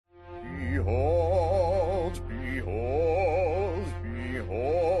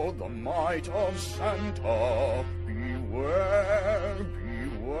sight of Santa. Beware,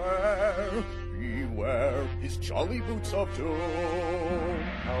 beware, beware his jolly boots of doom.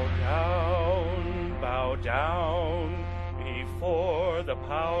 Bow down before the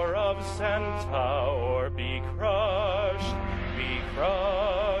power of Santa, or be crushed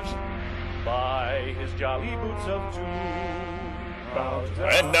by his jolly boots of doom. Bow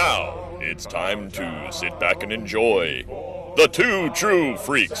down. And now, it's time to sit back and enjoy the Two True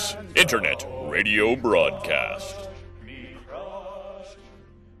Freaks Internet Radio Broadcast.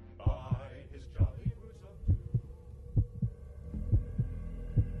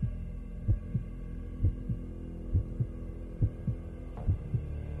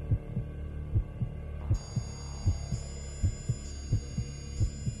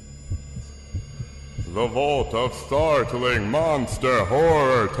 The Vault of Startling Monster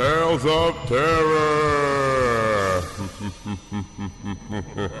Horror Tales of Terror!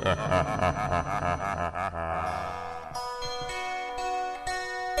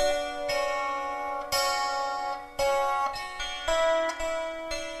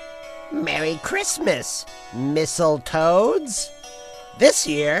 Merry Christmas, mistletoads! This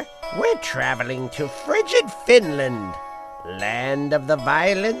year, we're traveling to frigid Finland, land of the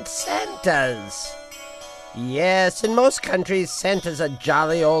violent Santas. Yes, in most countries, Santa's a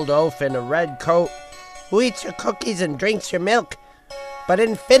jolly old oaf in a red coat who eats your cookies and drinks your milk. But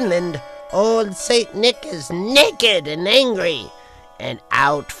in Finland, old Saint Nick is naked and angry and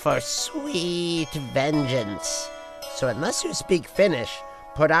out for sweet vengeance. So unless you speak Finnish,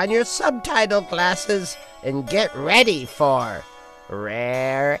 put on your subtitle glasses and get ready for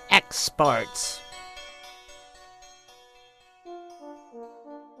Rare Exports.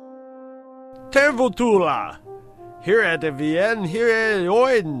 Tervetuloa! Here at the Vien, here at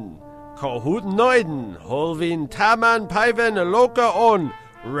Oiden, Kohut Noiden, Holvin Taman Paiven Loka on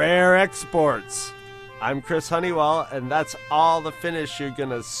Rare Exports. I'm Chris Honeywell, and that's all the Finnish you're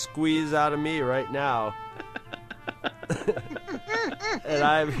gonna squeeze out of me right now. And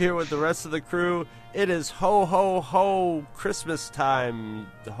I'm here with the rest of the crew. It is ho ho ho Christmas time,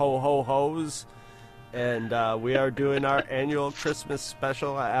 ho ho ho's, and we are doing our annual Christmas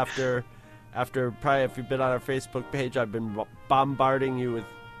special after probably, if you've been on our Facebook page, I've been bombarding you with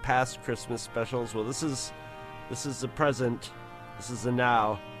past Christmas specials. Well, this is the present, this is the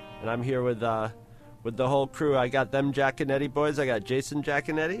now, and I'm here with the whole crew. I got them Giaconetti boys. I got Jason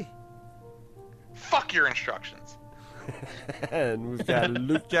Giaconetti. Fuck your instructions. And we've got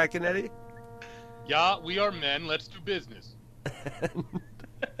Luke Giaconetti. Yeah, we are men. Let's do business.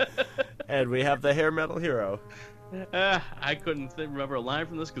 And we have the hair metal hero. I couldn't remember a line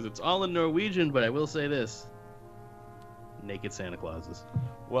from this because it's all in Norwegian, but I will say this. Naked Santa Clauses.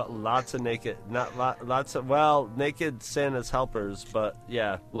 Well, lots of naked, naked Santa's helpers, but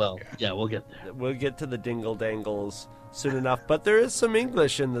yeah. Well, yeah, we'll get there. We'll get to the dingle dangles soon enough, but there is some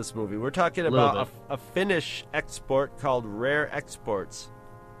English in this movie. We're talking about a Finnish export called Rare Exports.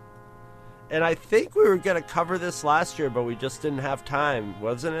 And I think we were going to cover this last year, but we just didn't have time,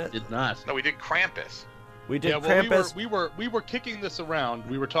 wasn't it? Did not. No, we did Krampus. We did Krampus. We were kicking this around.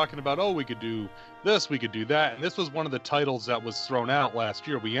 We were talking about, we could do this, we could do that, and this was one of the titles that was thrown out last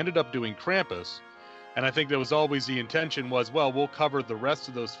year. We ended up doing Krampus, and I think that was always the intention was, we'll cover the rest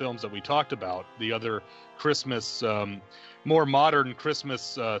of those films that we talked about, the other Christmas, more modern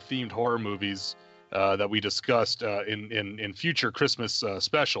Christmas themed horror movies that we discussed in future Christmas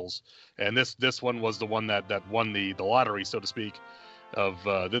specials, and this one was the one that won the lottery, so to speak, of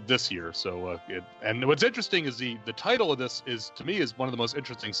this year. So and what's interesting is the title of this is, to me, is one of the most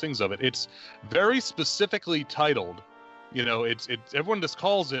interesting things of it. It's very specifically titled. It's everyone just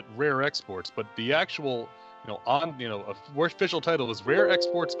calls it Rare Exports, but the actual official title is Rare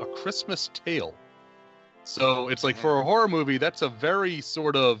Exports: A Christmas Tale. So it's like, for a horror movie, that's a very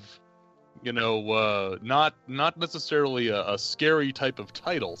sort of not necessarily a scary type of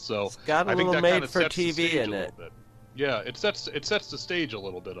title. So it's got a little made for TV in it. Yeah, it sets the stage a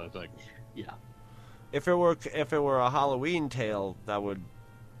little bit, I think. Yeah. If it were a Halloween tale, that would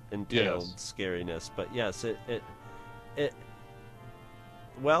entail scariness. But yes,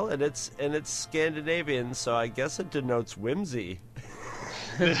 it's Scandinavian, so I guess it denotes whimsy.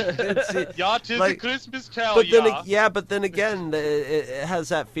 Yeah, 'tis a Christmas tale. But then again, it has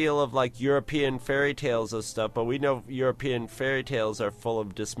that feel of like European fairy tales and stuff. But we know European fairy tales are full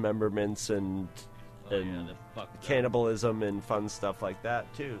of dismemberments and cannibalism and fun stuff like that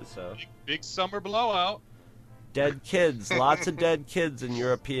too. So big summer blowout. Dead kids, lots of dead kids in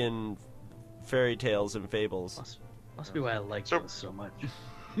European fairy tales and fables. Must be why I like those so much.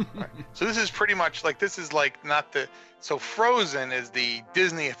 Right. So this is pretty much like not the so Frozen is the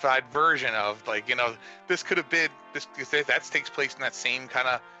Disney-ified version of this could have been this that takes place in that same kind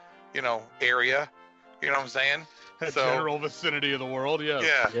of area. You know what I'm saying? The general vicinity of the world, yeah.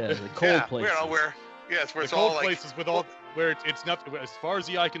 Yeah, the cold places. Where it's The all cold places with all where it's not as far as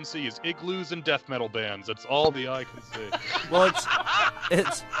the eye can see is igloos and death metal bands. That's all the eye can see. Well,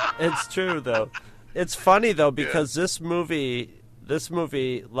 it's true though. It's funny though because this movie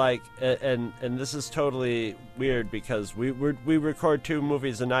like and this is totally weird because we record 2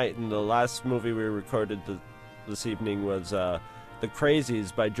 movies a night, and the last movie we recorded this evening was The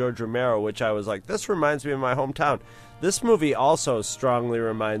Crazies by George Romero, which I was like, this reminds me of my hometown. This movie also strongly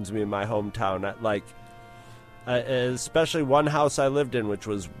reminds me of my hometown. Especially one house I lived in, which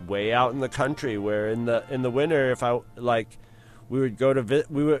was way out in the country, where in the winter, if we would go to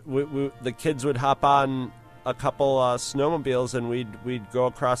the kids would hop on a couple snowmobiles and we'd go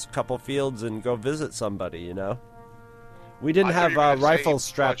across a couple fields and go visit somebody. We didn't have rifles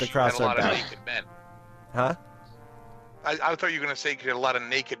strapped across our back. Naked men. Huh? I thought you were going to say you had a lot of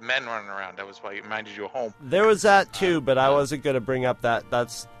naked men running around. That was why it reminded you of home. There was that too, but I wasn't going to bring up that. I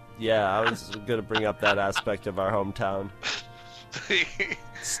was going to bring up that aspect of our hometown.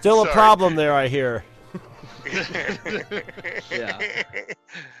 Still a problem there, I hear. Yeah.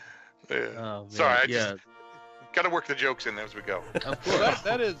 Oh, sorry, I just got to work the jokes in as we go. Of course.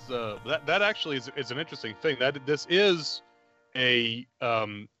 That actually is an interesting thing. That this is a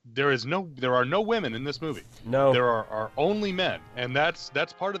there are no women in this movie. No, there are only men, and that's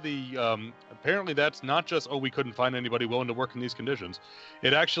part of the apparently that's not just we couldn't find anybody willing to work in these conditions.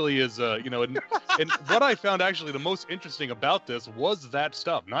 It actually is and what I found actually the most interesting about this was that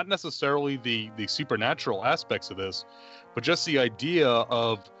stuff, not necessarily the supernatural aspects of this, but just the idea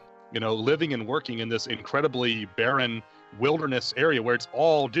of living and working in this incredibly barren wilderness area where it's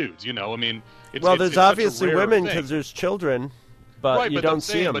all dudes. There's obviously women because there's children, but right, you don't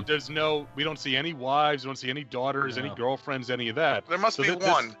see them. But we don't see any wives, we don't see any daughters, any girlfriends, any of that. There must be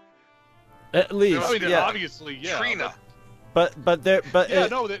one. At least, obviously, yeah. Trina. But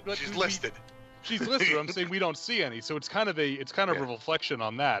she's listed. She's listed. I'm saying we don't see any, so it's kind of a reflection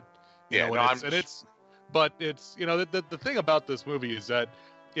on that. The thing about this movie is that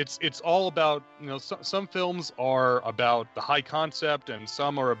it's all about some films are about the high concept and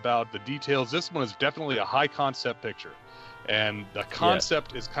some are about the details. This one is definitely a high concept picture, and the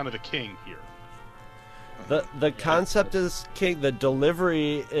concept is kind of the king here. The concept is king. The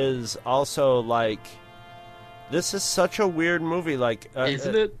delivery is also like, this is such a weird movie. Like,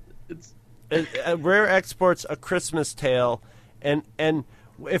 isn't it? It's Rare Export's A Christmas Tale, and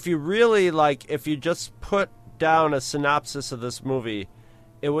if you really if you just put down a synopsis of this movie,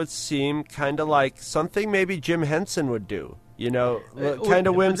 it would seem kind of like something maybe Jim Henson would do. Kind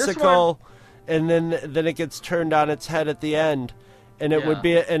of whimsical, and then it gets turned on its head at the end, and it would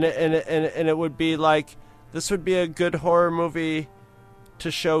be and it would be like, this would be a good horror movie to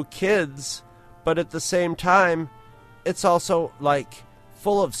show kids, but at the same time, it's also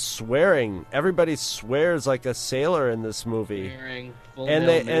full of swearing. Everybody swears like a sailor in this movie, and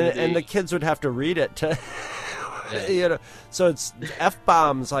the kids would have to read it to, So it's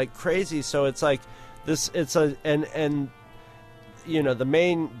F-bombs like crazy. So it's like this. It's the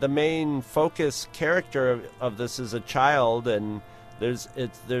main focus character of this is a child, and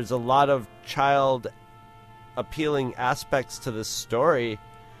there's a lot of child appealing aspects to this story,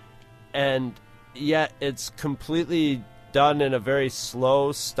 and yet it's completely done in a very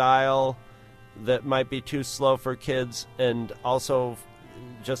slow style that might be too slow for kids, and also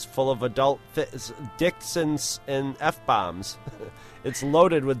just full of adult dicks and F-bombs. It's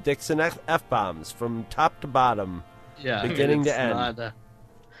loaded with dicks and F-bombs from top to bottom, beginning to end.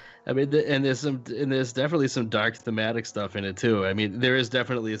 There's definitely some dark thematic stuff in it too. There is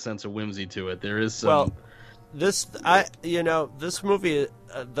definitely a sense of whimsy to it. There is some. This movie,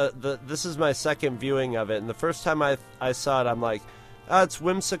 this is my second viewing of it, and the first time I saw it, I'm like, it's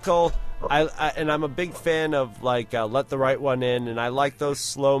whimsical. And I'm a big fan of Let the Right One In, and I like those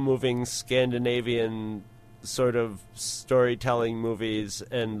slow-moving Scandinavian sort of storytelling movies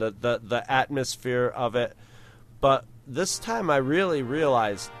and the atmosphere of it. But this time I really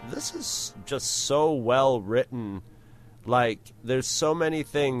realized this is just so well written. There's so many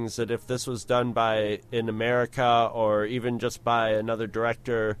things that if this was done in America or even just by another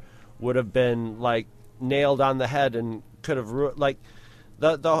director would have been nailed on the head and could have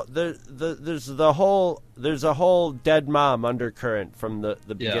there's a whole dead mom undercurrent from the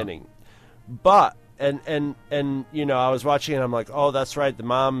beginning. But and I was watching and I'm like, oh, that's right, the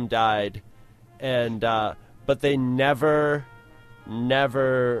mom died, and but they never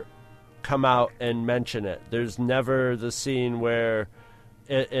never come out and mention it. There's never the scene where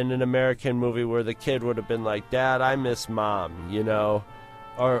in an American movie where the kid would have been like, "Dad, I miss Mom," you know,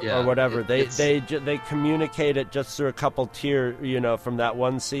 or whatever. They communicate it just through a couple tears, you know, from that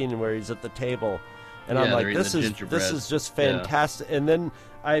one scene where he's at the table, and I'm like, this is just fantastic. And then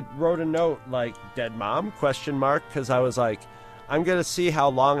I wrote a note like, "Dead Mom?" ? Because I was like, I'm gonna see how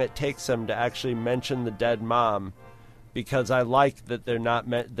long it takes them to actually mention the dead mom. Because I like that they're not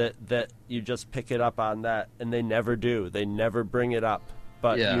meant that you just pick it up on that, and they never do. They never bring it up,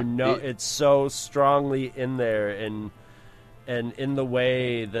 but you know it's so strongly in there, and in the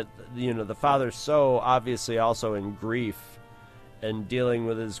way that, you know, the father's so obviously also in grief and dealing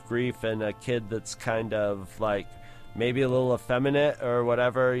with his grief, and a kid that's kind of like maybe a little effeminate or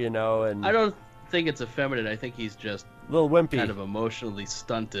whatever, you know. And I don't think it's effeminate. I think he's just a little wimpy, kind of emotionally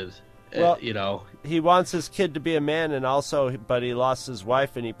stunted. Well, you know, he wants his kid to be a man, and also, but he lost his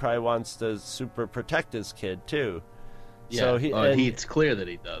wife, and he probably wants to super protect his kid too. Yeah, so it's clear that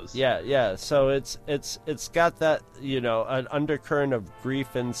he does. Yeah. So it's got that, you know, an undercurrent of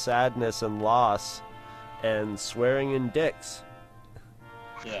grief and sadness and loss, and swearing and dicks.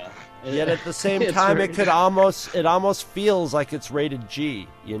 Yeah. Yet at the same time, it almost feels like it's rated G.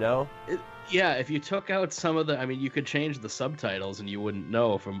 You know. Yeah, if you took out some of you could change the subtitles and you wouldn't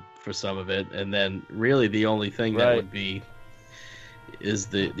know for some of it, and then really the only thing that would be is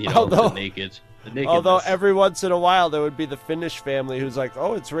the naked. Although every once in a while there would be the Finnish family who's like,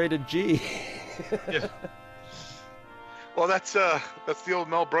 "Oh, it's rated G." Yeah. Well, that's the old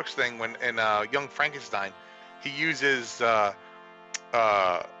Mel Brooks thing when in Young Frankenstein, he uses what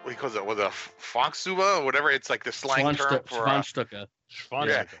he calls it, a Foxsuba or whatever. It's like the slang term for Schwanstucke.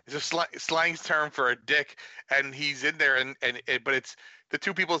 Yeah, it's a slang term for a dick, and he's in there, but it's the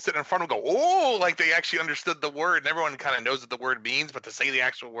two people sitting in front of him go, "Oh," like they actually understood the word, and everyone kind of knows what the word means, but to say the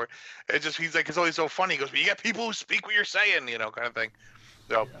actual word, he's like, it's always so funny. He goes, "You get people who speak what you're saying," you know, kind of thing.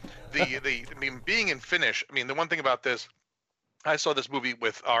 So being in Finnish, I mean, the one thing about this, I saw this movie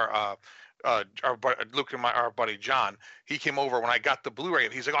with our Luke and our buddy John. He came over when I got the Blu-ray,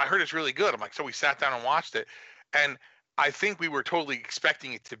 and he's like, "Oh, I heard it's really good." I'm like, so we sat down and watched it, and I think we were totally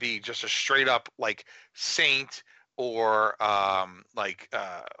expecting it to be just a straight up like Saint or what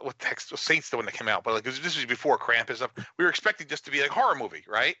the heck, Saint's the one that came out, but like this was before Krampus stuff. We were expecting just to be like a horror movie,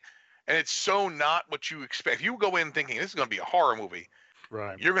 right? And it's so not what you expect. If you go in thinking this is going to be a horror movie,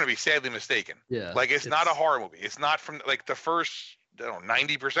 right, you're going to be sadly mistaken. Yeah, like it's not a horror movie. It's not from like the first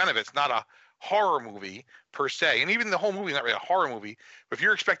 90% of it's not a horror movie per se, and even the whole movie is not really a horror movie. But if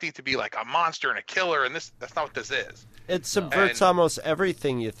you're expecting it to be like a monster and a killer, and that's not what this is. It subverts almost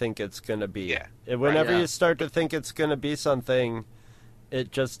everything you think it's going to be. Yeah. Whenever you start to think it's going to be something,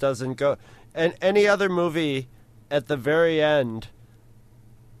 it just doesn't go. And any other movie, at the very end,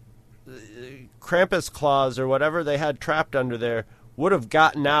 Krampus claws or whatever they had trapped under there would have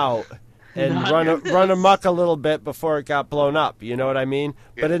gotten out and run amok a little bit before it got blown up. You know what I mean?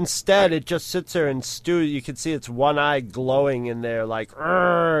 Yeah. But instead, it just sits there and stews. You can see its one eye glowing in there, like,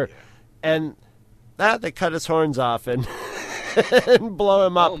 "Rrr!" And they cut his horns off and and blow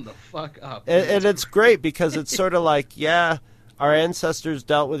him up. Blow him the fuck up. And it's great because it's sort of like, yeah, our ancestors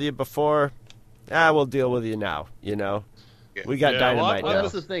dealt with you before. We'll deal with you now. You know, we got dynamite now.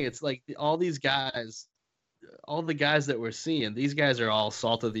 That's the thing. It's like all these guys. All the guys that we're seeing, these guys are all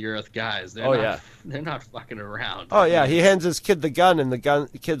salt of the earth guys. They're not fucking around. Oh yeah, he hands his kid the gun, and the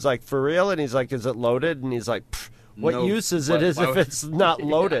kid's like, "For real?" And he's like, "Is it loaded?" And he's like, "What use is it if it's not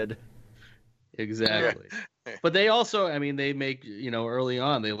loaded?" Exactly. But they also, they make, early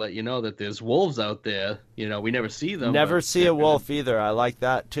on, they let you know that there's wolves out there. We never see them. Never see a wolf either. I like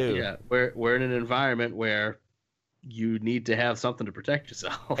that too. Yeah, we're in an environment where you need to have something to protect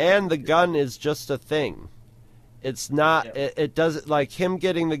yourself. And the gun is just a thing. It's not. Yeah. It doesn't, like him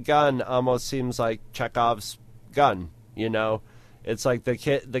getting the gun almost seems like Chekhov's gun. It's like the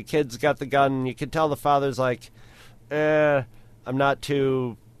kid's got the gun. And you can tell the father's like, I'm not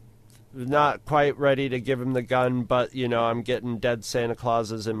quite ready to give him the gun, but I'm getting dead Santa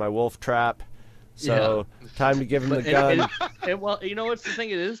Clauses in my wolf trap. So time to give him the gun. Well, what's the thing?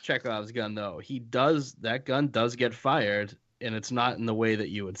 It is Chekhov's gun, though. That gun does get fired, and it's not in the way that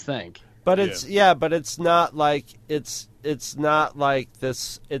you would think. But it's but it's not like it's not like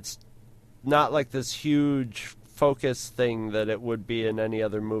this huge focus thing that it would be in any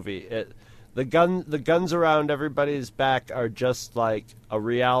other movie. The guns around everybody's back are just like a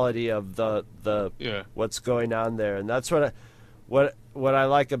reality of the what's going on there, and that's what I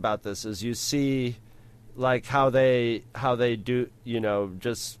like about this is you see like how they do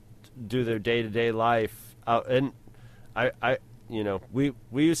just do their day-to-day life out, and I we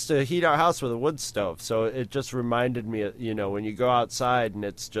used to heat our house with a wood stove, so it just reminded me, when you go outside and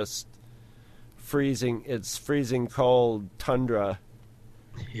it's just freezing, it's freezing cold tundra.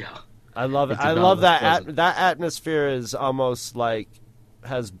 Yeah. I love it. I love that. That atmosphere is almost like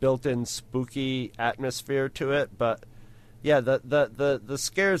has built-in spooky atmosphere to it, but yeah, the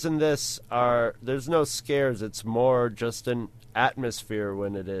scares in this there's no scares. It's more just an atmosphere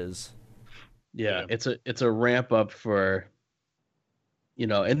when it is. Yeah, it's a ramp up for,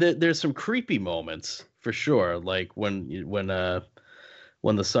 and there's some creepy moments for sure, like when the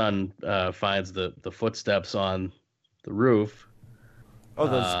son finds the footsteps on the roof. Oh,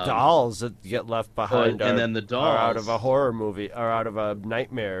 those dolls that get left behind and then the dolls are out of a horror movie, or out of a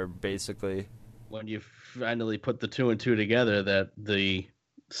nightmare, basically. When you finally put the two and two together, that the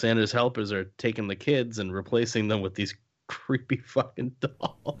Santa's helpers are taking the kids and replacing them with these creepy fucking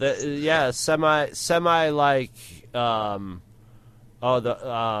dolls. Semi like the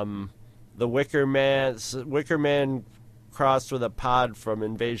Wicker Man crossed with a pod from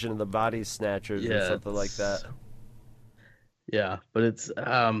Invasion of the Body Snatchers or something like that. Yeah, but it's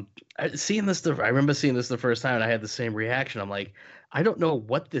I remember seeing this the first time and I had the same reaction. I'm like, I don't know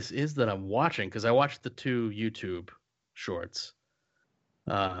what this is that I'm watching, because I watched the 2 YouTube shorts.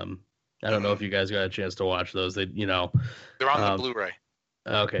 I don't know if you guys got a chance to watch those. They're on the Blu-ray.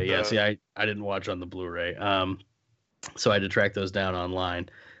 Okay, yeah. See, I didn't watch on the Blu-ray, so I had to track those down online.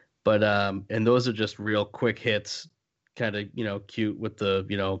 But and those are just real quick hits, kind of cute with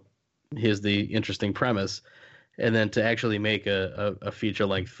the here's the interesting premise. And then to actually make a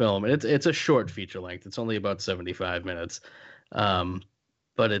feature-length film, and it's a short feature-length. It's only about 75 minutes,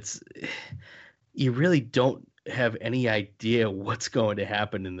 but you really don't have any idea what's going to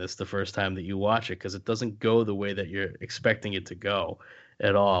happen in this the first time that you watch it, because it doesn't go the way that you're expecting it to go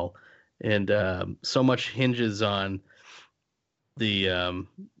at all, and so much hinges on the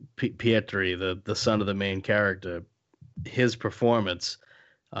Pietri, the son of the main character, his performance.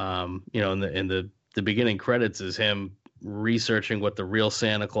 In the beginning credits is him researching what the real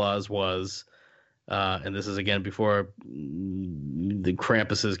Santa Claus was. And this is again before the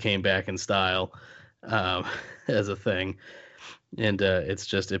Krampuses came back in style as a thing. And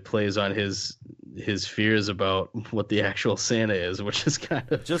it plays on his fears about what the actual Santa is, which is kind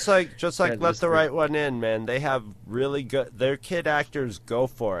of just like Let the Right One In, man. They have really good, their kid actors go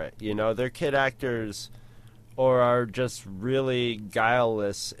for it. Their kid actors or are just really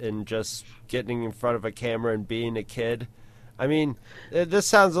guileless in just getting in front of a camera and being a kid. I mean, this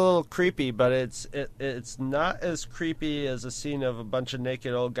sounds a little creepy, but it's not as creepy as a scene of a bunch of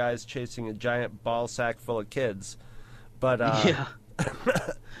naked old guys chasing a giant ball sack full of kids. But yeah.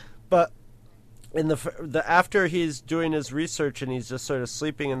 But in the after he's doing his research and he's just sort of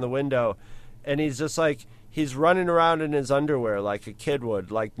sleeping in the window, and he's just like he's running around in his underwear like a kid would.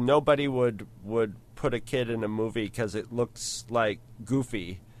 Like nobody would put a kid in a movie because it looks like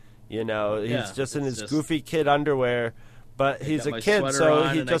goofy. He's just in his goofy kid underwear, but he's a kid, so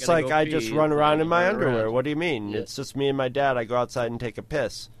he's just like, I just run around in my underwear. What do you mean? Yeah. It's just me and my dad. I go outside and take a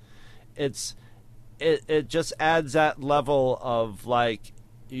piss. It just adds that level of like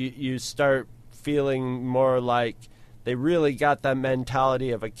you start feeling more like they really got that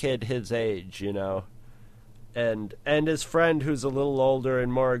mentality of a kid his age, and his friend who's a little older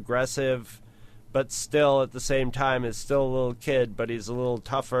and more aggressive, but still at the same time is still a little kid, but he's a little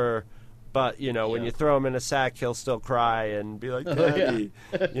tougher. But, when you throw him in a sack, he'll still cry and be like, Daddy,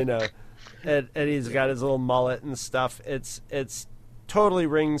 and he's got his little mullet and stuff. It's totally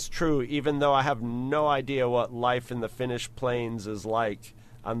rings true, even though I have no idea what life in the Finnish plains is like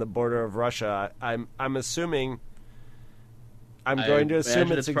on the border of Russia. I'm assuming... I'm going to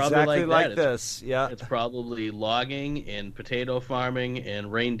assume it's exactly like this. Yeah, it's probably logging and potato farming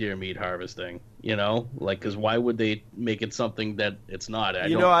and reindeer meat harvesting. Because why would they make it something that it's not?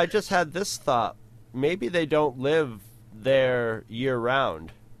 I just had this thought. Maybe they don't live there year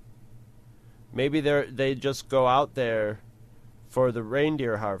round. Maybe they just go out there for the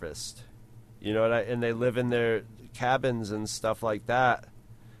reindeer harvest. And they live in their cabins and stuff like that.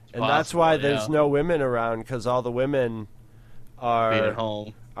 And that's why there's no women around, because all the women are at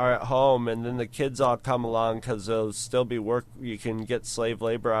home, and then the kids all come along because there'll still be work. You can get slave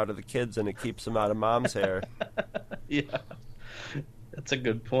labor out of the kids, and it keeps them out of mom's hair. Yeah, that's a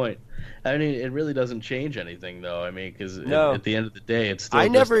good point. I mean, it really doesn't change anything, though. I mean, because at the end of the day, it's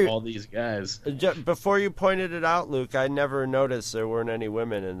still all these guys. Before you pointed it out, Luke, I never noticed there weren't any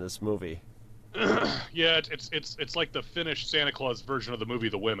women in this movie. Yeah, it's like the Finnish Santa Claus version of the movie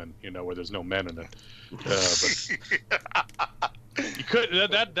The Women, where there's no men in it. You could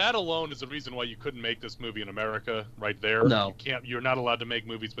that alone is the reason why you couldn't make this movie in America. Right there, No. you can't. You're not allowed to make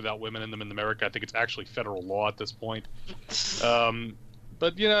movies without women in them in America. I think it's actually federal law at this point.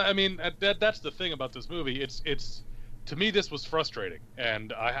 But I mean, that's the thing about this movie. It's to me, this was frustrating,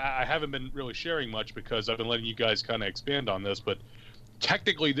 and I haven't been really sharing much because I've been letting you guys kind of expand on this. But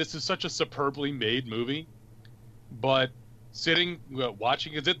technically, this is such a superbly made movie, but sitting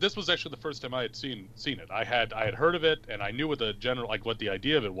watching it, this was actually the first time I had seen it. I had heard of it and I knew what the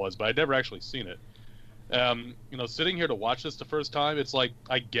idea of it was, but I'd never actually seen it. Sitting here to watch this the first time, it's like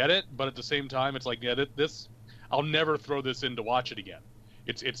I get it, but at the same time, it's like this I'll never throw this in to watch it again.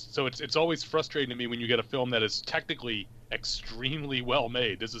 It's always frustrating to me when you get a film that is technically extremely well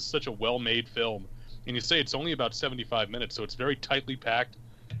made. This is such a well made film, and you say it's only about 75 minutes, so it's very tightly packed.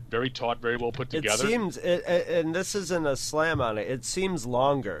 Very taut, very well put together. It seems, and this isn't a slam on it. It seems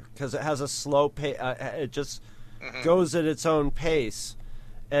longer because it has a slow pace. It just goes at its own pace.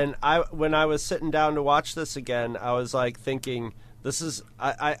 And when I was sitting down to watch this again, I was like thinking, this is.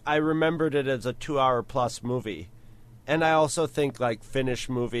 I remembered it as a 2-hour plus movie, and I also think like Finnish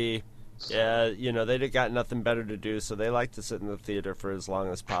movie. Yeah, they got nothing better to do, so they like to sit in the theater for as long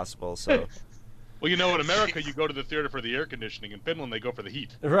as possible. So. Well, in America, you go to the theater for the air conditioning. In Finland, they go for the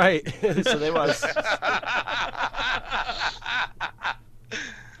heat. Right. So they was.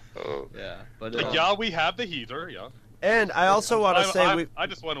 Yeah, but yeah, we have the heater. Yeah. And I also want to say I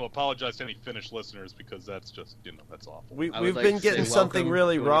just want to apologize to any Finnish listeners because that's just that's awful. We've been getting something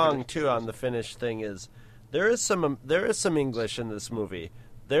really wrong too on the Finnish thing. Is there is some English in this movie.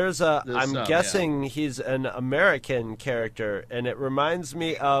 I'm guessing he's an American character, and it reminds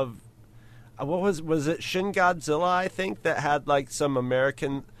me of. What was it? Shin Godzilla, I think, that had like some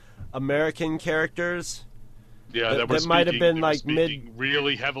American characters. Yeah, that might have been like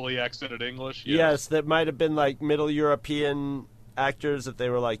really heavily accented English. Yes, that might have been like Middle European actors that they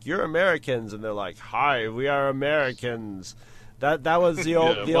were like, "You're Americans," and they're like, "Hi, we are Americans." That was the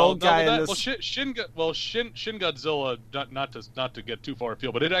old guy in this. Shin Godzilla, not to get too far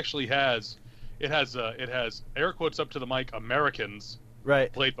afield, but it actually has air quotes up to the mic Americans.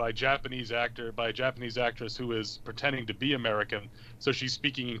 Right. Played by a Japanese actress who is pretending to be American, so she's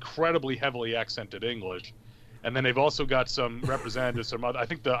speaking incredibly heavily accented English. And then they've also got some representatives from other. I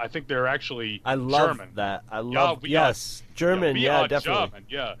think they're actually German. That. I love German. Yeah, definitely. German,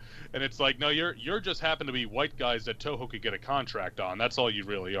 yeah. And it's like, no, you're just happen to be white guys that Toho could get a contract on. That's all you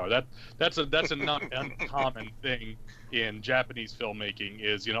really are. That's a not uncommon thing in Japanese filmmaking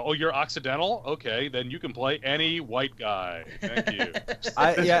is, oh, you're Occidental? Okay, then you can play any white guy. Thank you.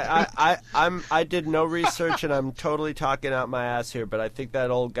 I did no research and I'm totally talking out my ass here, but I think that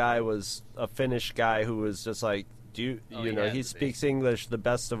old guy was a Finnish guy who was just like, he speaks English the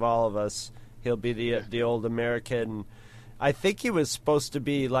best of all of us. He'll be the old American. I think he was supposed to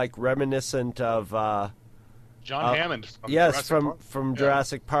be like reminiscent of John Hammond from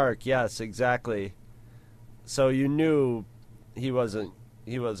Jurassic Park. Yes, exactly. So you knew he wasn't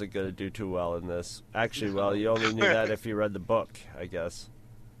going to do too well in this. Actually, well, you only knew that if you read the book, I guess.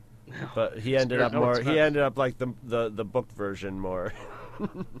 But he ended up like the book version more.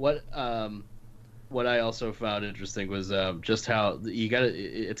 What I also found interesting was just how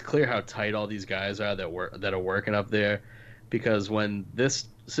it's clear how tight all these guys are that are working up there, because when this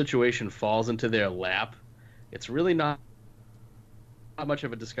situation falls into their lap, it's really not much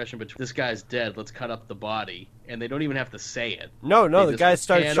of a discussion between this guy's dead, let's cut up the body, and they don't even have to say it. No, the guy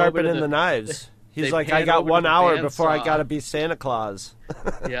starts sharpening the knives. He's like, I got 1 hour before I gotta be Santa Claus.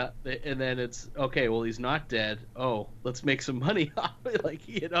 Yeah, and then it's okay. Well, he's not dead. Oh, let's make some money off it,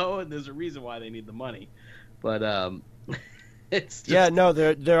 and there's a reason why they need the money. But it's just...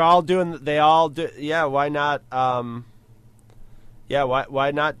 they're all doing. They all do. Yeah, why not?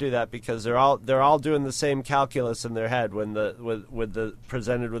 Why not do that? Because they're all doing the same calculus in their head when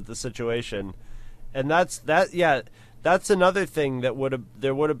presented with the situation, and that's another thing that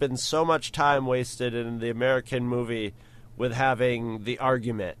there would have been so much time wasted in the American movie with having the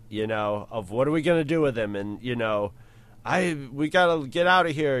argument, of what are we going to do with him, and we got to get out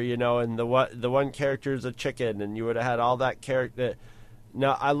of here, and the one character is a chicken, and you would have had all that character.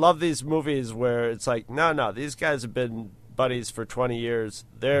 Now I love these movies where it's like, no, these guys have been buddies for 20 years.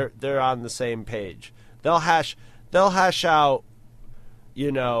 They're on the same page. They'll hash out,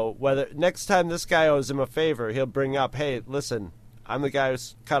 whether next time this guy owes him a favor, he'll bring up, hey, listen, I'm the guy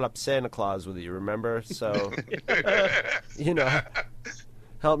who's cut up Santa Claus with you, remember? So,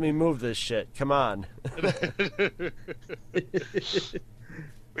 help me move this shit. Come on. We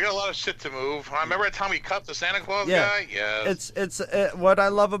got a lot of shit to move. Remember the time we cut the Santa Claus guy? Yeah. It's what I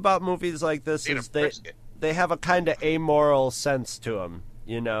love about movies like this is they have a kind of amoral sense to them,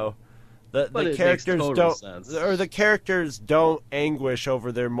 you know. But The it characters makes total don't, sense. or the characters don't anguish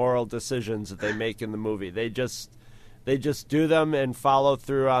over their moral decisions that they make in the movie. They just do them and follow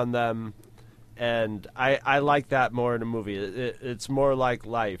through on them, and I like that more in a movie. It's more like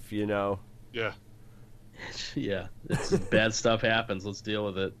life, you know. Yeah. Yeah, it's bad stuff happens. Let's deal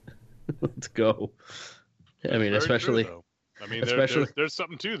with it. Let's go. I mean, Very especially. true, I mean, especially there's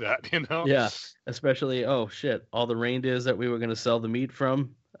something to that, you know. Yeah, especially. Oh shit! All the reindeers that we were going to sell the meat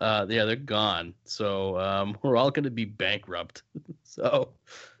from, yeah, they're gone. So we're all going to be bankrupt. So,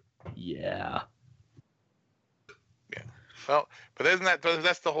 yeah. Yeah. Well, but isn't that? But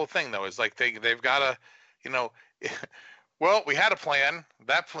that's the whole thing, though. Is like they've got to, you know. Well, we had a plan.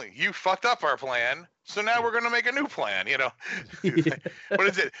 That plan, you fucked up our plan. So now we're going to make a new plan. You know. What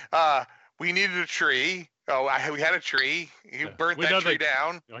is it? We needed a tree. Oh, we had a tree. You burnt that tree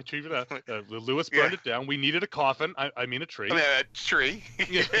down. I treated that. Lewis burned it down. We needed a coffin. I mean a tree. A tree.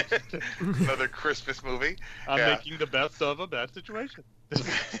 Another Christmas movie. I'm making the best of a bad situation.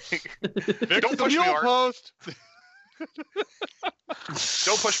 Don't push me, Art. Post.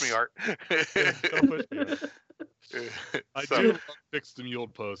 Don't push me, Art. Don't push me, Art. I do love Fix the Mule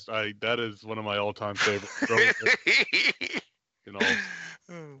Post. That is one of my all-time favorites. You know,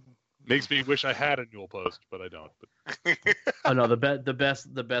 makes me wish I had a Mule Post, but I don't. But... Oh no, the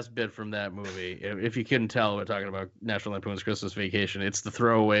best bit from that movie. If you couldn't tell, we're talking about National Lampoon's Christmas Vacation. It's the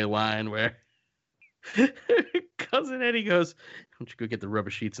throwaway line where Cousin Eddie goes, "Why don't you go get the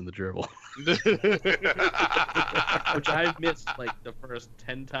rubber sheets and the gerbil?" Which I've missed like the first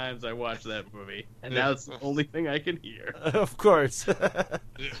 10 times I watched that movie, and now it's the only thing I can hear. Of course.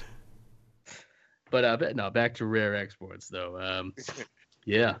 But no, back to rare exports though.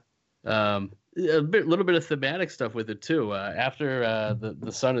 Yeah, a little bit of thematic stuff with it too. After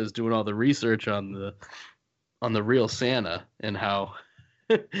the son is doing all the research on the real Santa and how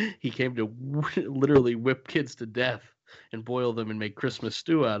he came to literally whip kids to death and boil them and make Christmas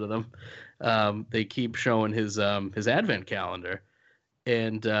stew out of them. They keep showing his advent calendar,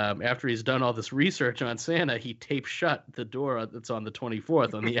 and after he's done all this research on Santa, he tapes shut the door that's on the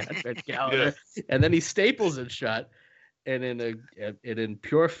 24th on the advent calendar, and then he staples it shut. And in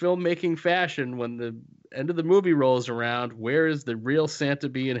pure filmmaking fashion, when the end of the movie rolls around, where is the real Santa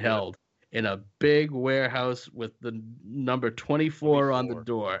being held? In a big warehouse with the number 24 on the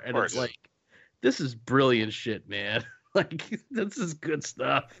door. And it's like, this is brilliant shit, man. Like, this is good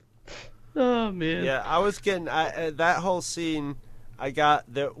stuff. Oh, man. Yeah, I was getting that whole scene. I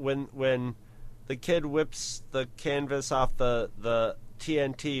got that when the kid whips the canvas off the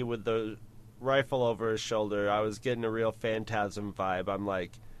TNT with the rifle over his shoulder. I was getting a real Phantasm vibe. I'm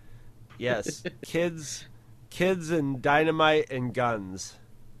like, yes, kids and dynamite and guns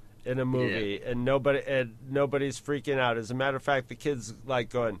in a movie, and nobody's freaking out. As a matter of fact, the kid's like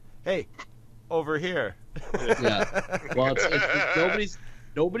going, "Hey, over here." Yeah. Well,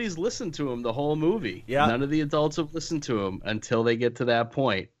 nobody's listened to him the whole movie. Yeah. None of the adults have listened to him until they get to that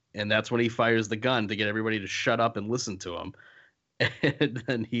point, and that's when he fires the gun to get everybody to shut up and listen to him. And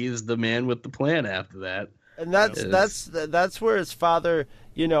then he's the man with the plan after that. And that's where his father,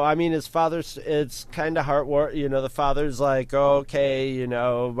 you know, I mean, his father's, it's kind of heartwarming, you know, the father's like, oh, okay, you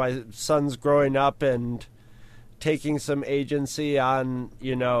know, my son's growing up and taking some agency on,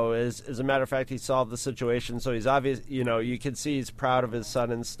 you know, as a matter of fact, he solved the situation, so he's obvious, you know, you can see he's proud of his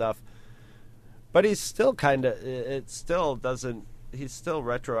son and stuff. But he's still he's still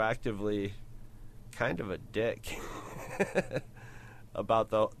retroactively kind of a dick about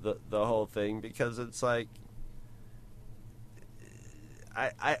the whole thing, because it's like,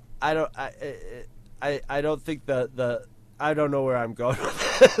 I don't think I don't know where I'm going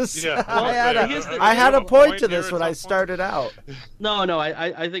with this. Yeah. I had a point to this when I started out. No,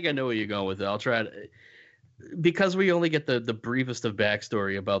 I think I know where you're going with it. I'll try to, because we only get the briefest of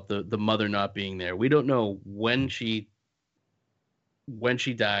backstory about the mother not being there. We don't know when she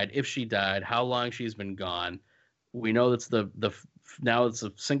died, if she died, how long she's been gone. We know that's now it's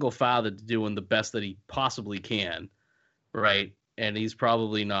a single father doing the best that he possibly can, right? And he's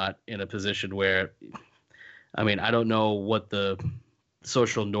probably not in a position where, I mean, I don't know what the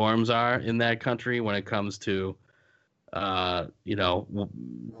social norms are in that country when it comes to, you know,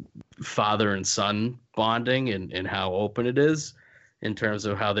 father and son bonding and how open it is in terms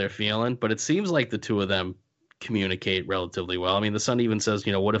of how they're feeling. But it seems like the two of them communicate relatively well. I mean, the son even says,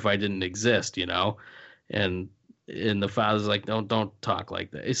 you know, what if I didn't exist, you know? And the father's like, don't talk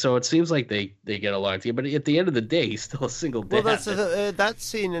like that. So it seems like they get along together. But at the end of the day, he's still a single dad. Well, that's that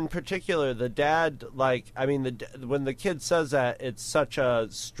scene in particular. The dad, like, I mean, when the kid says that, it's such a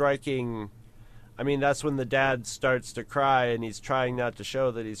striking. I mean, that's when the dad starts to cry, and he's trying not to show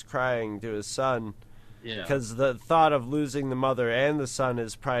that he's crying to his son. Yeah. Because the thought of losing the mother and the son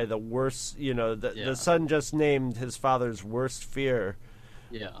is probably the worst. The son just named his father's worst fear.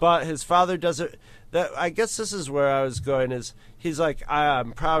 Yeah. But his father doesn't. I guess this is where I was going. Is he's like,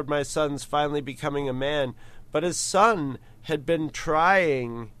 I'm proud my son's finally becoming a man, but his son had been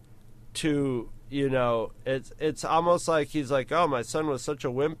trying to. It's almost like he's like, oh, my son was such a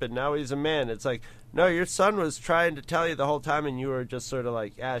wimp, and now he's a man. It's like, no, your son was trying to tell you the whole time, and you were just sort of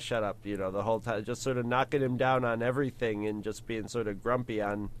like, shut up, the whole time, just sort of knocking him down on everything and just being sort of grumpy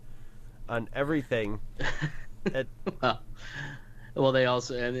on everything. Well, they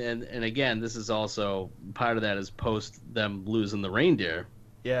also, and again, this is also part of that is post them losing the reindeer,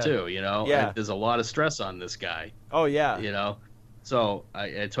 too. Yeah. And there's a lot of stress on this guy. Oh yeah. So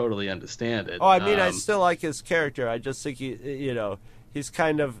I totally understand it. Oh, I mean, I still like his character. I just think he's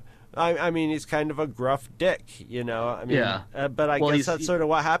kind of. I mean, he's kind of a gruff dick, I mean, yeah. But I guess that's sort of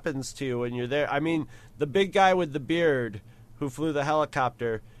what happens to you when you're there. I mean, the big guy with the beard who flew the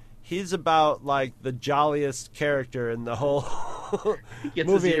helicopter, he's about like the jolliest character in the whole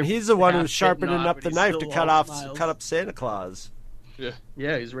movie, and he's the one who's sharpening up the knife to cut up Santa Claus.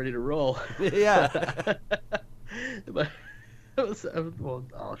 Yeah, he's ready to roll. Yeah. But it's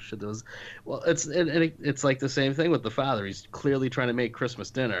like the same thing with the father. He's clearly trying to make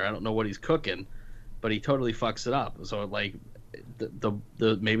Christmas dinner. I don't know what he's cooking, but he totally fucks it up. So like the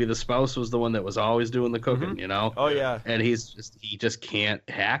maybe the spouse was the one that was always doing the cooking, Oh yeah. And he just can't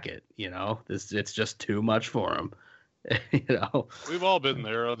hack it, it's just too much for him. We've all been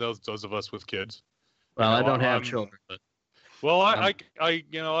there, those of us with kids. Well, I don't have children, but well, I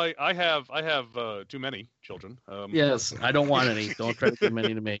have too many children. Yes, I don't want any. Don't try to give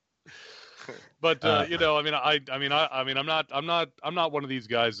many to me. But I'm not one of these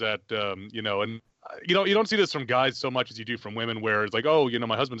guys that and you don't see this from guys so much as you do from women, where it's like, oh,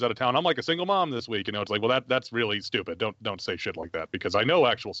 my husband's out of town, I'm like a single mom this week. It's like, well, that's really stupid. Don't say shit like that, because I know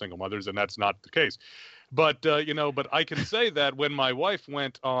actual single mothers, and that's not the case. But but I can say that when my wife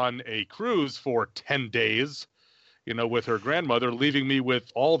went on a cruise for 10 days. With her grandmother, leaving me with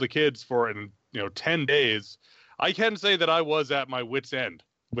all the kids for 10 days, I can say that I was at my wit's end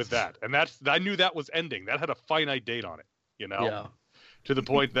with that. And I knew that was ending. That had a finite date on it, Yeah. To the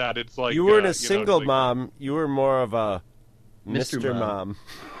point that it's like... You weren't a single mom. You were more of a Mr. Mom.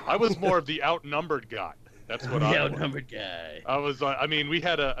 I was more of the outnumbered guy. That's what I was. The outnumbered guy. I was.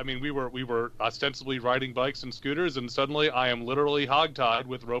 We were ostensibly riding bikes and scooters, and suddenly I am literally hogtied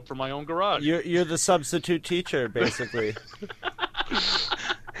with rope from my own garage. You're the substitute teacher, basically.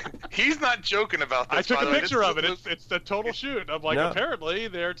 He's not joking about this. I took a picture of it. It's the total shoot. I'm like, apparently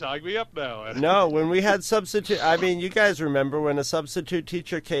they're tying me up now. No, when we had substitute, I mean, you guys remember when a substitute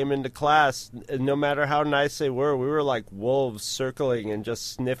teacher came into class, no matter how nice they were, we were like wolves circling and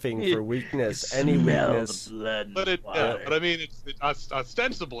just sniffing for weakness, any weakness. But I mean, it's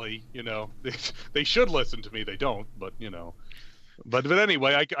ostensibly, they should listen to me. They don't, but But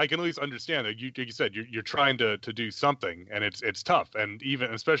anyway, I can at least understand that. You said you're trying to do something, and it's tough, and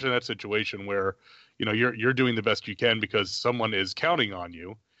even especially in that situation where you're doing the best you can because someone is counting on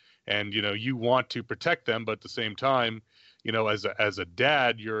you, and you want to protect them, but at the same time, as a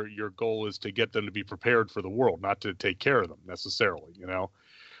dad, your goal is to get them to be prepared for the world, not to take care of them necessarily.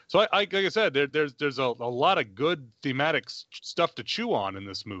 So I like I said, there's a lot of good thematic stuff to chew on in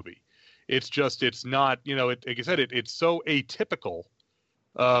this movie. It's not, like I said, it's so atypical,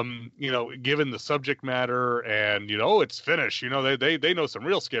 given the subject matter and, it's Finnish, they know some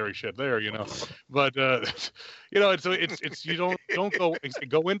real scary shit there, but, it's you don't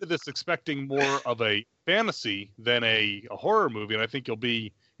go into this expecting more of a fantasy than a horror movie. And I think you'll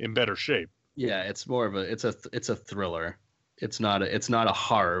be in better shape. Yeah. It's more of it's a thriller. It's not a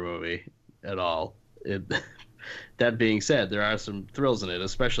horror movie at all. That being said, there are some thrills in it,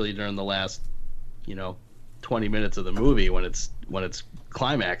 especially during the last, 20 minutes of the movie when it's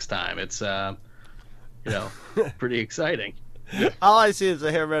climax time. It's, pretty exciting. All I see is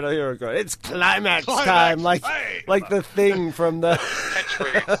a hair metal hero going, "It's climax time," like the thing from the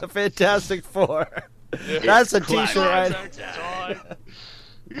Fantastic Four. Yeah. That's a T-shirt, right?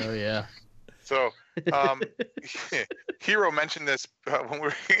 Oh yeah. So, Hero mentioned this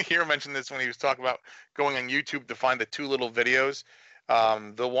Hero mentioned this when he was talking about going on YouTube to find the two little videos.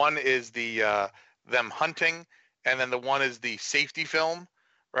 The one is the them hunting, and then the one is the safety film,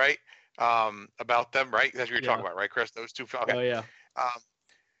 right? About them, right? That's what you're talking about, right, Chris? Those two films. Okay. Oh yeah.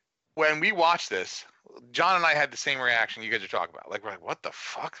 When we watched this, John and I had the same reaction you guys are talking about. Like, we're like, what the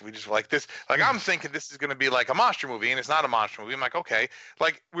fuck? We just like this. Like, I'm thinking this is going to be like a monster movie, and it's not a monster movie. I'm like, okay.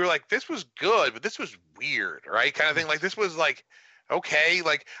 Like, we were like, this was good, but this was weird, right? Kind of thing. Like, this was like, okay.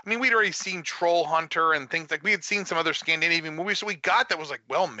 Like, I mean, we'd already seen Troll Hunter and things like we had seen some other Scandinavian movies, so we got that was like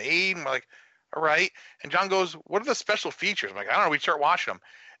well made. And we're like, all right. And John goes, what are the special features? I'm like, I don't know. We start watching them.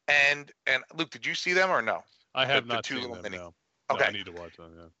 And Luke, did you see them or no? I have the not two seen little them, mini. no. Okay. No, I need to watch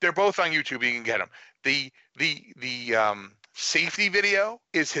them, yeah. They're both on YouTube. You can get them. The safety video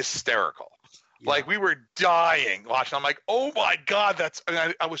is hysterical. Yeah. Like, we were dying watching. I'm like, oh my God,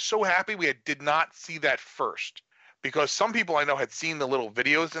 I was so happy we did not see that first. Because some people I know had seen the little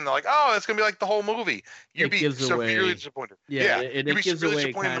videos and they're like, oh, it's going to be like the whole movie. You'd be severely disappointed. Yeah, it gives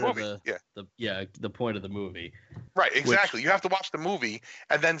away kind of the point of the movie. Right, exactly. You have to watch the movie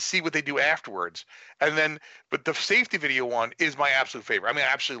and then see what they do afterwards. But the safety video one is my absolute favorite. I mean,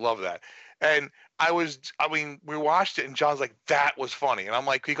 I absolutely love that. And we watched it and John's like, that was funny. And I'm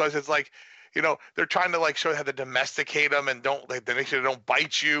like, because it's like, you know, they're trying to like show how to domesticate them and they make sure they don't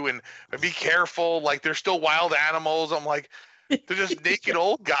bite you and be careful. Like, they're still wild animals. I'm like, they're just naked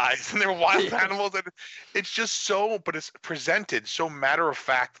old guys and they're wild animals. And it's just but it's presented so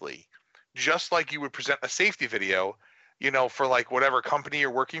matter-of-factly, just like you would present a safety video, you know, for like whatever company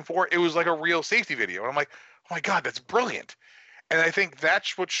you're working for. It was like a real safety video. And I'm like, oh my God, that's brilliant. And I think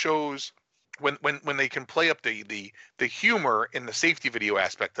that's what shows when they can play up the humor in the safety video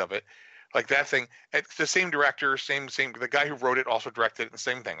aspect of it. Like that thing, it's the same director, same. The guy who wrote it also directed it, the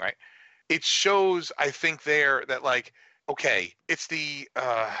same thing, right? It shows, I think, there that like, okay, it's the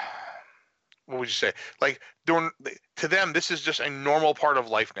what would you say? Like, to them, this is just a normal part of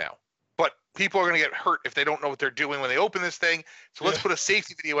life now. But people are going to get hurt if they don't know what they're doing when they open this thing. So let's put a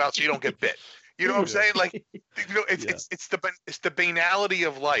safety video out so you don't get bit. You know what I'm saying? Like, you know, it's the banality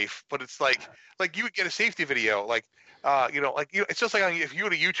of life, but it's like you would get a safety video, like. It's just like if you go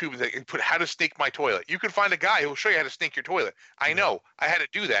to YouTube and put how to snake my toilet, you can find a guy who will show you how to snake your toilet. I know I had to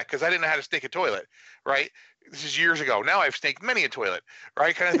do that because I didn't know how to snake a toilet, right? This is years ago. Now I've snaked many a toilet,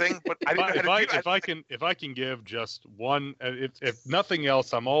 right? Kind of thing. But I didn't know how to do that. If I can give just one, if nothing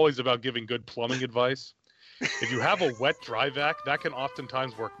else, I'm always about giving good plumbing advice. If you have a wet dry vac, that can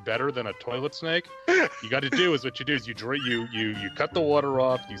oftentimes work better than a toilet snake. You got to do is you cut the water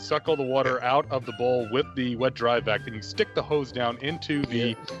off, you suck all the water out of the bowl with the wet dry vac, then you stick the hose down into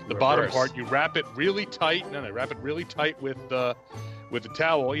the bottom part. You wrap it really tight. Wrap it really tight with the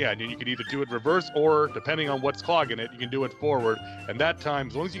towel. Yeah, and then you can either do it reverse or, depending on what's clogging it, you can do it forward. And that time,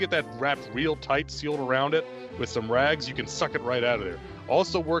 as long as you get that wrapped real tight, sealed around it with some rags, you can suck it right out of there.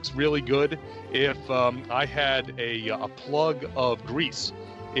 Also works really good if I had a plug of grease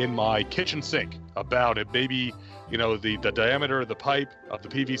in my kitchen sink. About it, maybe, you know, the diameter of the pipe, of the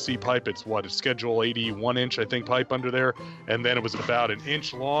PVC pipe, it's Schedule 81 inch, I think, pipe under there, and then it was about an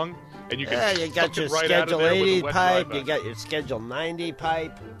inch long, and you can you got your Schedule 80 pipe, you got your Schedule 90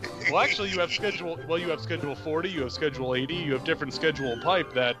 pipe. Well, actually, you have Schedule 40, you have Schedule 80, you have different schedule of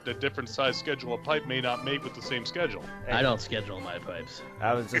pipe that the different size schedule of pipe may not mate with the same schedule. I don't schedule my pipes.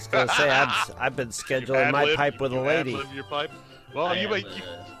 I was just gonna say I've been scheduling my pipe with a lady. Your pipe? Well,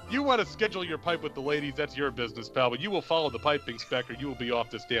 you want to schedule your pipe with the ladies, that's your business, pal, but you will follow the pipe inspector. You will be off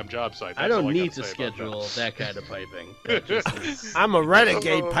this damn job site. I don't need to schedule that kind of piping. I'm a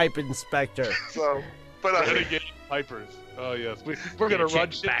renegade pipe inspector. Renegade pipers. Oh, yes. We're going to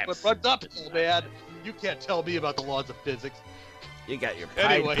run shit, but run uphill, man. You can't tell me about the laws of physics. You got your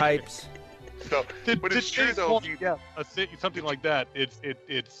pipes. So, but it's true, though. Something like that,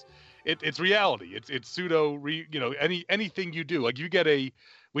 it's reality. It's pseudo. Anything you do, like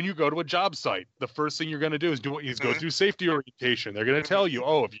when you go to a job site, the first thing you're going to do is go through safety orientation. They're going to tell you,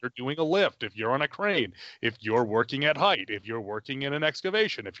 if you're doing a lift, if you're on a crane, if you're working at height, if you're working in an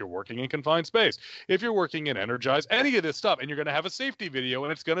excavation, if you're working in confined space, if you're working in energized, any of this stuff, and you're going to have a safety video,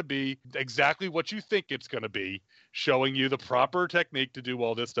 and it's going to be exactly what you think it's going to be, showing you the proper technique to do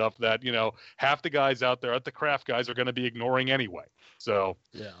all this stuff that, you know, half the guys out there at the craft guys are going to be ignoring anyway. So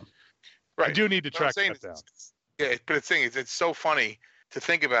yeah. Right. I do need to track that down. Yeah, but it's so funny to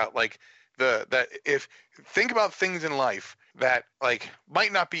think about, like, think about things in life that, like,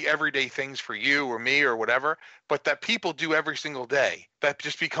 might not be everyday things for you or me or whatever, but that people do every single day. That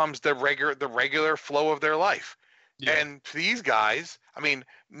just becomes the regular flow of their life. Yeah. And to these guys, I mean,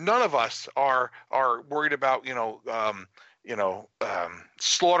 none of us are worried about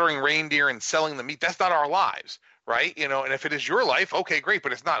slaughtering reindeer and selling the meat. That's not our lives. Right? You know, and if it is your life, okay, great,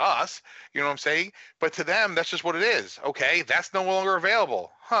 but it's not us. You know what I'm saying? But to them, that's just what it is. Okay, that's no longer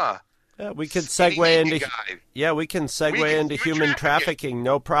available. Huh. we could segue into human human trafficking,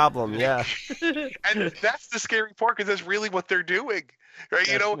 no problem. Yeah. And that's the scary part, because that's really what they're doing, right?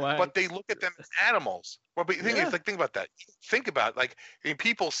 But they look at them as animals. Well, but the thing is, like, think about that. Think about, like,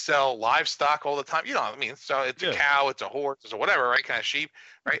 people sell livestock all the time. You know what I mean? So it's a cow, it's a horse, it's a whatever, right? Kind of sheep,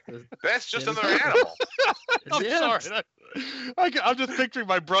 right? That's just another animal. I'm sorry. I'm just picturing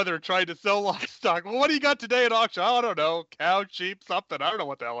my brother trying to sell livestock. Well, what do you got today at auction? I don't know. Cow, sheep, something. I don't know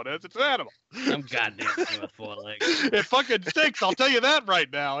what the hell it is. It's an animal. Some goddamn thing with 4 legs. It fucking stinks. I'll tell you that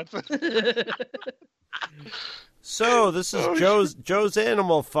right now. So this is Joe's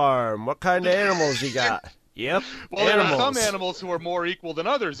Animal Farm. What kind of animals you got? Yep. Well, there are some animals who are more equal than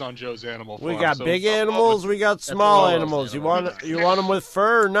others on Joe's Animal Farm. We got big animals. We got small animals. You want them with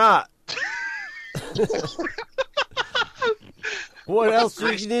fur or not? What else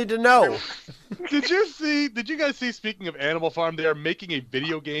do you need to know? Did you guys see, speaking of Animal Farm, they are making a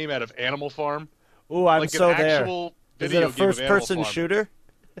video game out of Animal Farm? Ooh, I'm so there. Is it a first-person shooter?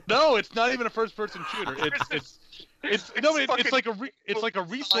 No, it's not even a first-person shooter. It's like a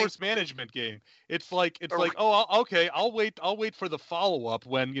resource management game. It's like I'll wait for the follow-up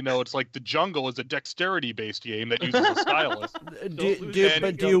when it's like the Jungle is a dexterity-based game that uses a stylus.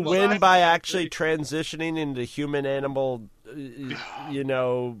 Do you win by actually transitioning into human-animal?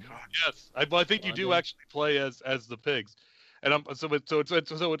 Yes, I think you do actually play as the pigs. And let's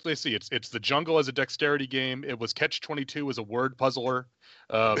see. It's the Jungle as a dexterity game. It was Catch-22 as a word puzzler.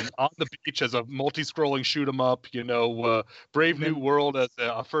 On the Beach as a multi-scrolling shoot 'em up. Brave New World as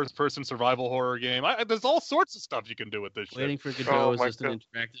a first-person survival horror game. There's all sorts of stuff you can do with this. Waiting for Godot is just an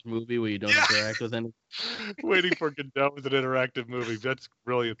interactive movie where you don't interact with anything. Waiting for Godot is an interactive movie. That's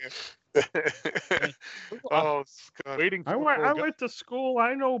brilliant. Oh, God. I went to school.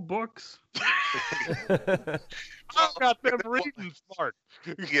 I know books. I got them reading smart.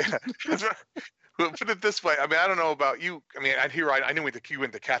 Yeah. Put it this way. I mean, I don't know about you. I mean, I knew you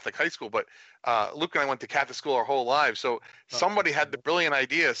went to Catholic high school, but Luke and I went to Catholic school our whole lives. So somebody had the brilliant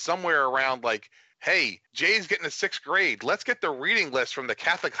idea somewhere around, like, hey, Jay's getting to 6th grade. Let's get the reading list from the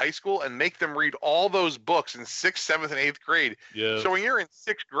Catholic high school and make them read all those books in 6th, 7th, and 8th grade. Yeah. So when you're in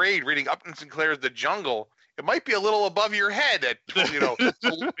 6th grade reading Upton Sinclair's The Jungle, it might be a little above your head at that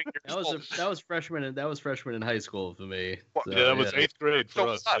was freshman in high school for me. So, that was 8th grade for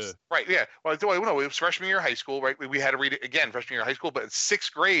us. Yeah. Right, yeah. Well, it was freshman year of high school, right? We had to read it again freshman year of high school, but in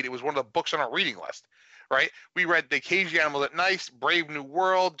 6th grade, it was one of the books on our reading list, right? We read The Cagey Animals at Night, Brave New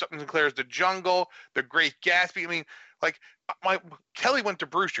World, Upton Sinclair's The Jungle, The Great Gatsby. I mean, like, Kelly went to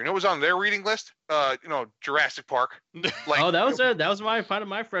Brewster. You know what was on their reading list? Jurassic Park. Like, that was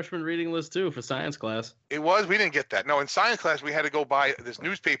my freshman reading list too for science class. It was. We didn't get that. No, in science class we had to go buy this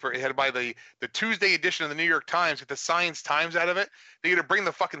newspaper. It had to buy the Tuesday edition of the New York Times, get the Science Times out of it. They had to bring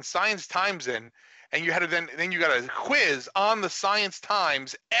the fucking Science Times in, and you had to then you got a quiz on the Science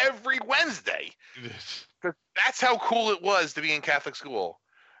Times every Wednesday. That's how cool it was to be in Catholic school.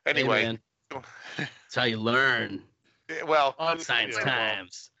 Anyway, hey, that's how you learn. Well, Science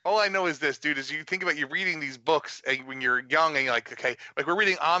Times. All I know is this, dude, is you think about you reading these books when you're young and you're like, okay, like we're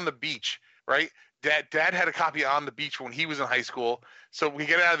reading On the Beach, right? Dad had a copy of On the Beach when he was in high school. So we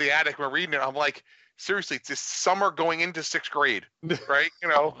get out of the attic, we're reading it. I'm like, seriously, it's this summer going into 6th grade, right?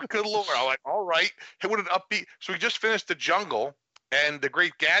 Good Lord. I'm like, all right. Hey, what an upbeat. So we just finished The Jungle and The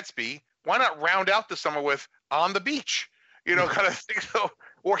Great Gatsby. Why not round out the summer with On the Beach? Kind of thing. So,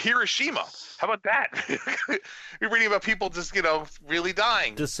 or Hiroshima. How about that? You're reading about people just, really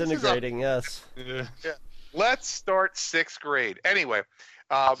dying. Disintegrating, yes. Yeah. Let's start 6th grade. Anyway,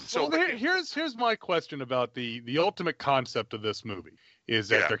 here's my question about the ultimate concept of this movie is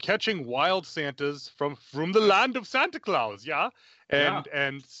that they're catching wild Santas from the land of Santa Claus,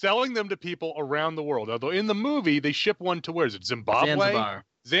 and selling them to people around the world. Although in the movie they ship one to where is it? Zimbabwe?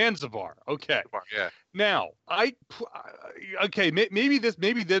 Zanzibar. Okay. Yeah. Now, maybe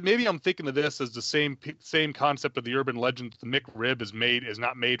I'm thinking of this as the same concept of the urban legend. The McRib is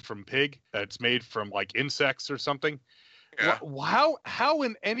not made from pig. It's made from like insects or something. Yeah. How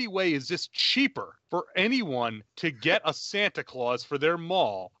in any way is this cheaper for anyone to get a Santa Claus for their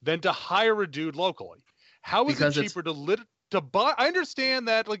mall than to hire a dude locally? How is it cheaper to buy? I understand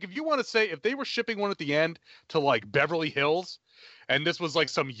that, like, if you want to say if they were shipping one at the end to like Beverly Hills, and this was like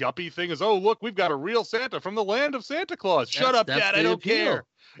some yuppie thing, is, oh look, we've got a real Santa from the land of Santa Claus. Shut up, Dad, I don't care.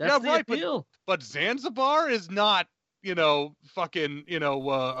 That's the appeal. But Zanzibar is not. Fucking, where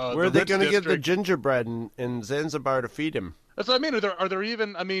are they going to get the gingerbread in Zanzibar to feed him? That's what I mean. Are there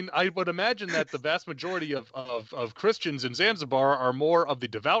even? I mean, I would imagine that the vast majority of Christians in Zanzibar are more of the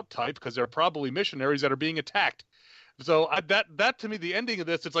devout type because they're probably missionaries that are being attacked So that to me, the ending of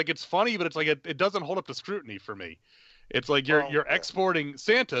this, it's like it's funny, but it's like it doesn't hold up to scrutiny for me. It's like you're exporting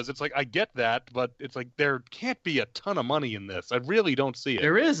Santas. It's like I get that, but it's like there can't be a ton of money in this. I really don't see it.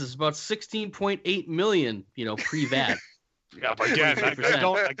 There is. It's about 16.8 million, pre-VAT. Yeah, but again,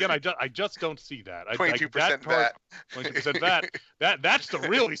 I just don't see that. 22% VAT. 22% VAT. That's the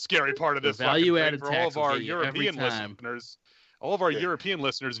really scary part of this. Value-added for all of our European listeners. All of our European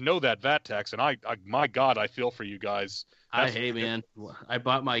listeners know that VAT tax, and I my God, I feel for you guys. Hey man, I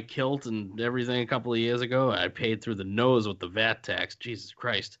bought my kilt and everything a couple of years ago. I paid through the nose with the VAT tax. Jesus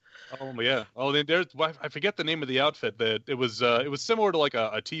Christ. Oh yeah. Oh, then I forget the name of the outfit. That it was similar to like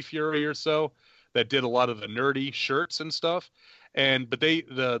a T-Fury or so that did a lot of the nerdy shirts and stuff. But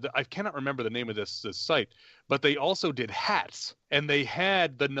I cannot remember the name of this site, but they also did hats, and they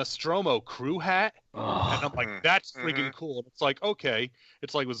had the Nostromo crew hat, and I'm like, that's freaking cool. And it's like, okay,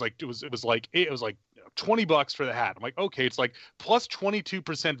 it was like $20 for the hat. I'm like, okay, it's like plus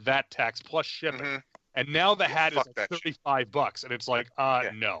 22% VAT tax plus shipping. And now the hat is like $35, and it's like,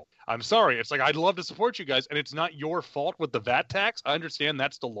 no, I'm sorry. It's like, I'd love to support you guys, and it's not your fault with the VAT tax. I understand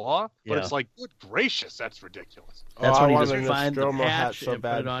that's the law, but it's like, good gracious, that's ridiculous. That's when you just find the patch and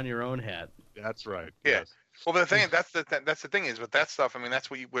put it on your own hat. That's right. Yeah. Yes. Well, the thing that's the thing is with that stuff. I mean, that's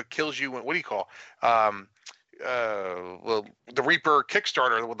what kills you. What do you call? Well, the Reaper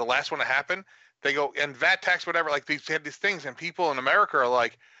Kickstarter, the last one to happen. They go and VAT tax, whatever. Like they had these things, and people in America are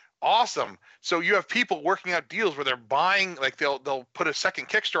like, awesome. So you have people working out deals where they're buying, like they'll put a second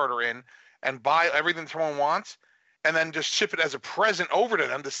Kickstarter in and buy everything someone wants, and then just ship it as a present over to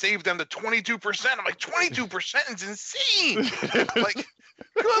them to save them the 22%. I'm like, 22% is insane. Like,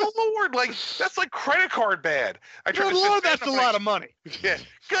 good Lord, like that's like credit card bad. Good Lord, that's a lot of money. Yeah,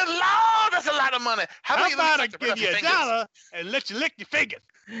 good Lord, that's a lot of money. How about I give you $1 and let you lick your fingers?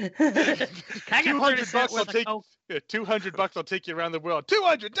 $200 will take $200 will take you around the world.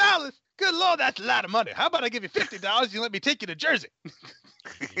 $200? Good Lord, that's a lot of money. How about I give you $50? You let me take you to Jersey.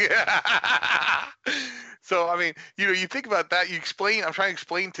 Yeah. So I mean, you think about that. I'm trying to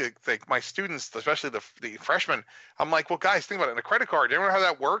explain to like my students, especially the freshmen. I'm like, well, guys, think about it. In a credit card, do you know how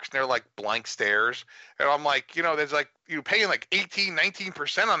that works? And they're like blank stares. And I'm like, there's like you paying like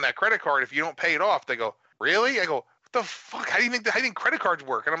 18-19% on that credit card if you don't pay it off. They go, really? I go, what the fuck? How do you think credit cards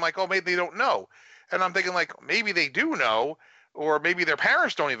work? And I'm like, oh, maybe they don't know. And I'm thinking like maybe they do know, or maybe their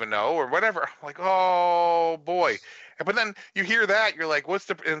parents don't even know, or whatever. I'm like, oh boy. But then you hear that, you're like, and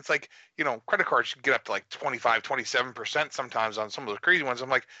it's like, credit cards can get up to like 25-27% sometimes on some of those crazy ones.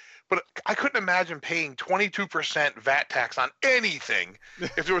 I'm like, but I couldn't imagine paying 22% VAT tax on anything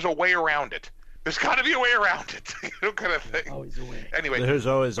if there was a way around it. There's got to be a way around it, kind of thing. Always a way. Anyway, there's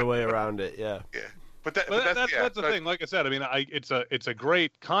always a way around it. Yeah. Yeah. But that's the thing. Like I said, I mean, it's a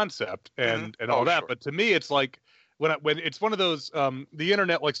great concept and all that. Sure. But to me, it's like when it's one of those. The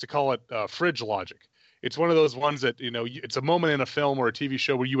internet likes to call it fridge logic. It's one of those ones that, it's a moment in a film or a TV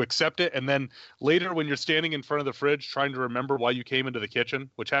show where you accept it, and then later when you're standing in front of the fridge trying to remember why you came into the kitchen,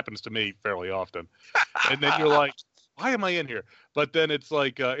 which happens to me fairly often, and then you're like, why am I in here? But then it's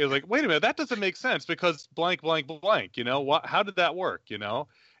like, wait a minute, that doesn't make sense because blank, blank, blank, how did that work,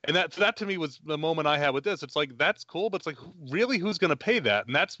 And that to me was the moment I had with this. It's like, that's cool, but it's like, really, who's going to pay that?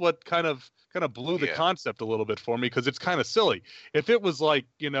 And that's what kind of blew the concept a little bit for me, because it's kind of silly. If it was like,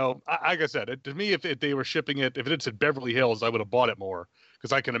 like I said, to me, if they were shipping it, if it's at Beverly Hills, I would have bought it more.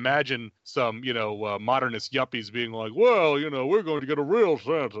 Because I can imagine some, modernist yuppies being like, well, we're going to get a real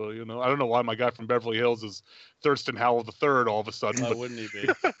Santa. I don't know why my guy from Beverly Hills is Thurston Howell III all of a sudden. Why wouldn't he be?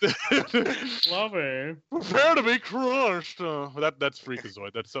 Love it. Prepare to be crushed. That's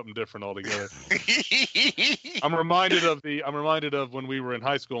Freakazoid. That's something different altogether. I'm reminded of when we were in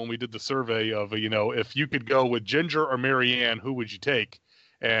high school and we did the survey of, if you could go with Ginger or Marianne, who would you take?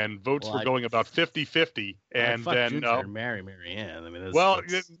 And votes were going about 50-50, and then marry Marianne. I mean,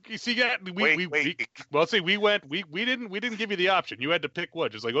 you see, we didn't give you the option. You had to pick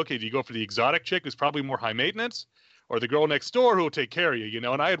what. It's like, okay, do you go for the exotic chick who's probably more high maintenance, or the girl next door who will take care of you? And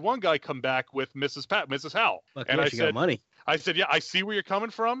I had one guy come back with Mrs. Howell, and I said, got money. I said, yeah, I see where you're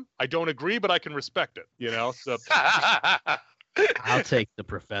coming from. I don't agree, but I can respect it. So. I'll take the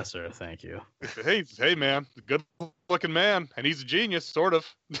professor, thank you. Hey, man, good-looking man, and he's a genius, sort of.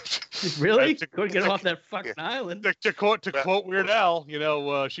 Really? Couldn't get off that fucking island. To quote Weird Al,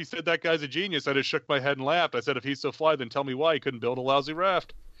 she said that guy's a genius. I just shook my head and laughed. I said, if he's so fly, then tell me why he couldn't build a lousy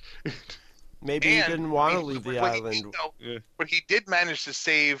raft. Maybe he didn't want to leave the island. But he did manage to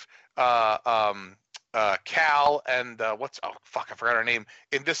save Cal and I forgot her name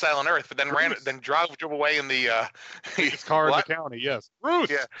in This Island Earth, but then Bruce. drove away in the his car in the county. Yes, Bruce.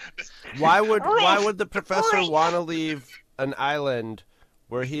 Yeah. Why would the professor want to leave an island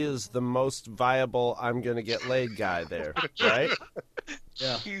where he is the most viable I'm gonna get laid guy there, right?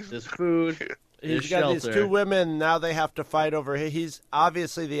 Yeah. There's food. He's got shelter. these two women. Now they have to fight over. He's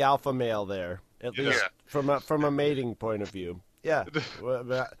obviously the alpha male there, at least from a mating point of view. Yeah,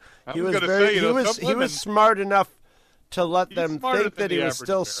 he was smart enough to let them think that he was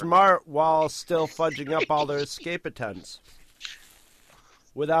still smart while still fudging up all their escape attempts,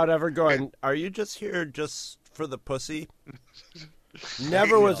 without ever going, "Are you just here just for the pussy?"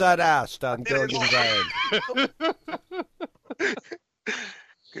 Never was that asked on Gilligan's Island.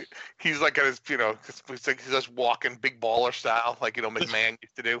 He's like got his, he's just walking big baller style, like McMahon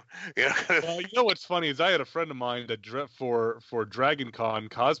used to do. Well, what's funny is I had a friend of mine that for Dragon Con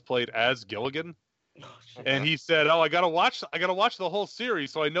cosplayed as Gilligan, and he said, "Oh, I gotta watch the whole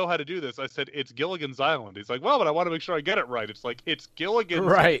series so I know how to do this." I said, "It's Gilligan's Island." He's like, "Well, but I want to make sure I get it right." It's like, it's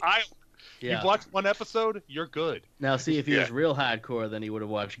Gilligan's Island. Yeah. You've watched one episode, you're good. Now, see, if he was real hardcore, then he would have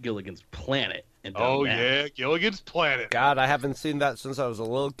watched Gilligan's Planet. And done that. Yeah, Gilligan's Planet. God, I haven't seen that since I was a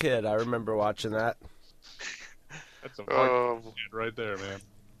little kid. I remember watching that. That's a hard right there, man.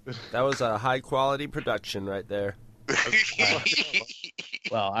 That was a high-quality production right there.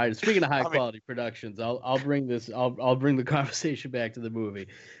 Well, speaking of high-quality productions, I'll bring the conversation back to the movie.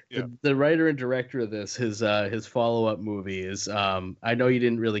 Yeah. The writer and director of this, his follow-up movie is, I know you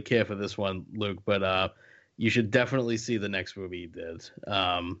didn't really care for this one, Luke, but you should definitely see the next movie he did,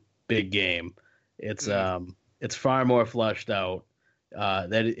 Big Game. It's far more fleshed out.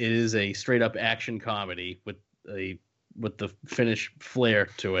 That it is a straight-up action comedy with the Finnish flair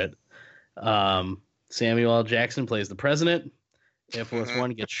to it. Samuel L. Jackson plays the president. Air Force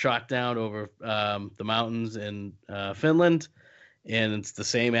One gets shot down over the mountains in Finland. And it's the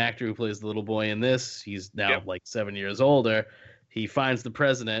same actor who plays the little boy in this. He's now like 7 years older. He finds the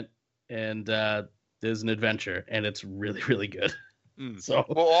president, and there's an adventure, and it's really, really good. So,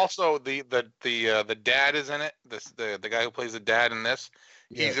 well, also the dad is in it. The guy who plays the dad in this,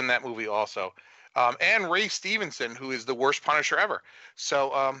 he's in that movie also. And Ray Stevenson, who is the worst Punisher ever.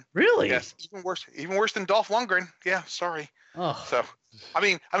 So really, yes, even worse than Dolph Lundgren. Yeah, sorry. Oh. So, I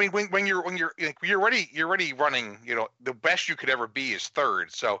mean, when you're already running, the best you could ever be is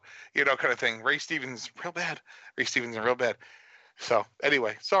third. So, kind of thing. Ray Stevens real bad. So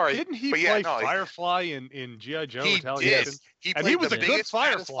anyway, sorry. Didn't he play Firefly in G.I. Joe? He Retaliation? did. He was a good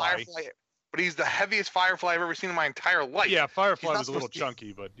Firefly. But he's the heaviest Firefly I've ever seen in my entire life. Yeah, Firefly was a little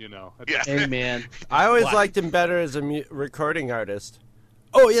chunky, but Yeah. Hey man, I always liked him better as a recording artist.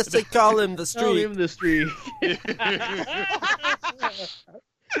 Oh yes, they call him the Street. Call him the Street.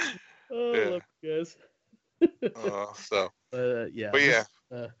 Love you guys. Yeah. But yeah.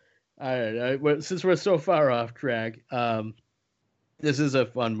 All right. Well, since we're so far off track, this is a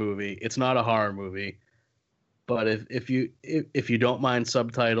fun movie. It's not a horror movie, but if you don't mind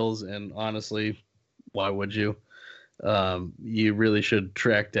subtitles, and honestly, why would you? You really should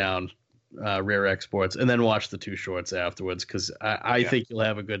track down Rare Exports and then watch the two shorts afterwards, because I think you'll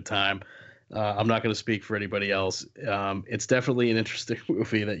have a good time. I'm not going to speak for anybody else. It's definitely an interesting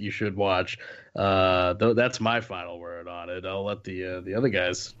movie that you should watch. Though that's my final word on it. I'll let the other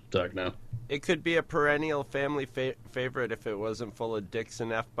guys talk now. It could be a perennial family favorite if it wasn't full of dicks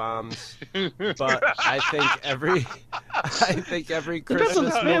and F-bombs. But I think every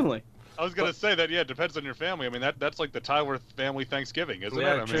Christmas family. I was going to say that, it depends on your family. I mean, that's like the Tyler family Thanksgiving, isn't it?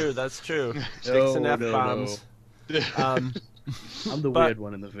 Yeah, true. That's true. Dicks and F-bombs. I'm the weird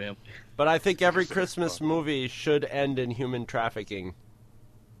one in the family. But I think every Christmas movie should end in human trafficking,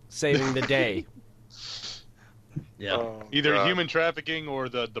 saving the day. Yeah. Either human trafficking or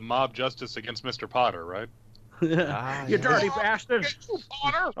the mob justice against Mr. Potter, right? You dirty bastard!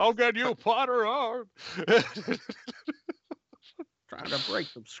 I'll get you, Potter! Oh. Trying to break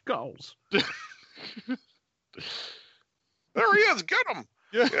some skulls. There he is! Get him!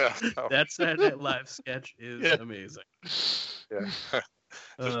 Yeah. That Saturday Night Live sketch is amazing. Yeah.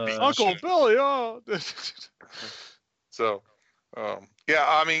 Uncle Billy! Oh. So. I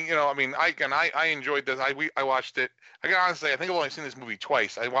enjoyed this. I watched it. Honestly, I think I've only seen this movie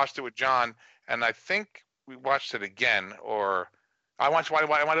twice. I watched it with John, and I think we watched it again, or I might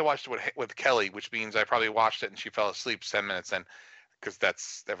have watched it with Kelly, which means I probably watched it and she fell asleep 10 minutes in, because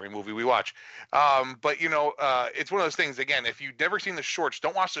that's every movie we watch. But it's one of those things. Again, if you've never seen the shorts,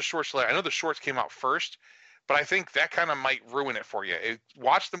 don't watch the shorts later. I know the shorts came out first, but I think that kind of might ruin it for you.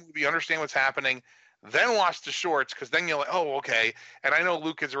 Watch the movie, understand what's happening. then watch the shorts, because then you're like, oh, okay. And I know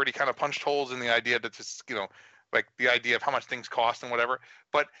Luke has already kind of punched holes in the idea that this, like the idea of how much things cost and whatever.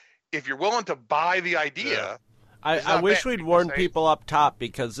 But if you're willing to buy the idea, I wish we'd warn people up top,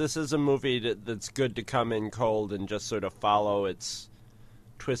 because this is a movie that's good to come in cold and just sort of follow its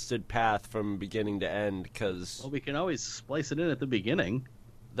twisted path from beginning to end. Because we can always splice it in at the beginning.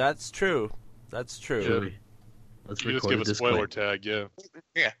 That's true. Let's you just give a spoiler tag, yeah.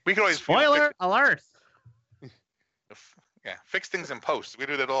 Yeah, we can always spoiler alert. Yeah, fix things in post. We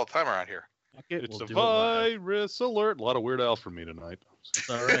do that all the time around here. It's a virus alert. A lot of Weird Al for me tonight. It's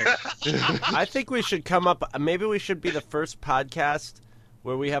all right. I think we should come up. Maybe we should be the first podcast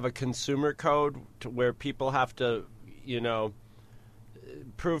where we have a consumer code where people have to,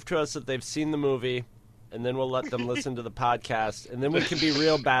 prove to us that they've seen the movie, and then we'll let them listen to the podcast, and then we can be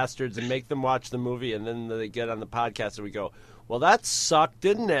real bastards and make them watch the movie, and then they get on the podcast and we go, well, that sucked,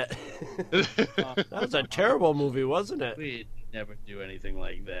 didn't it? That was a terrible movie, wasn't it? We'd never do anything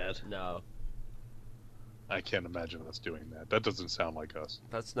like that. No. I can't imagine us doing that. That doesn't sound like us.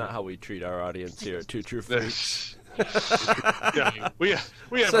 That's not how we treat our audience here at Two True Freaks. Yeah, we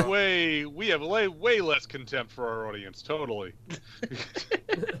have way less contempt for our audience. Totally.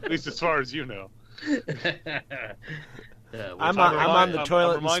 At least as far as you know. I'm on the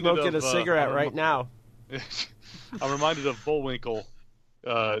toilet and smoking a cigarette right now. I'm reminded of Bullwinkle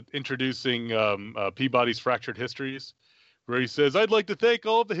introducing Peabody's Fractured Histories, where he says, I'd like to thank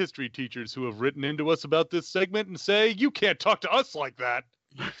all of the history teachers who have written into us about this segment and say, you can't talk to us like that.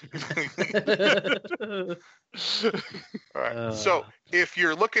 All right. So if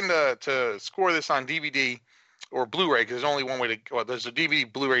you're looking to score this on DVD or Blu-ray, because there's only one way to, well, there's a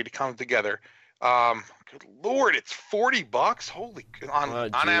DVD Blu-ray to come together. Good Lord, it's $40. Holy,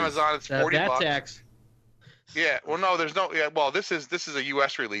 on Amazon, it's $40. That tax. Yeah. Well, no, there's no. Yeah. Well, this is a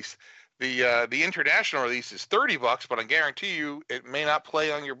U.S. release. The international release is $30, but I guarantee you it may not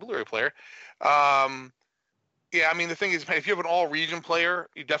play on your Blu-ray player. Yeah, I mean the thing is, if you have an all-region player,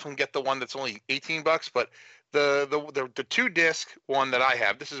 you definitely get the one that's only $18. But the 2-disc one that I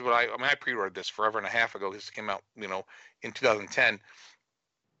have, this is what I pre-ordered this forever and a half ago. This came out, in 2010.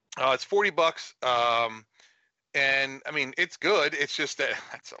 It's $40. And I mean it's good. It's just that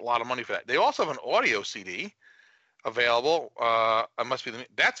that's a lot of money for that. They also have an audio CD available. It must be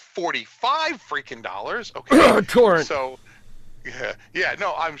that's $45 freaking dollars. Okay, torrent. So. Yeah.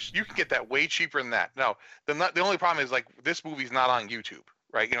 No, you can get that way cheaper than that. No, the only problem is like this movie's not on YouTube,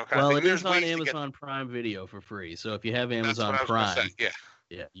 right? Kind of thing. It is on Amazon Prime Video for free. So if you have Amazon Prime,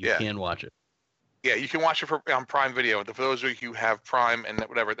 you can watch it. Yeah, you can watch it on Prime Video. For those of you who have Prime and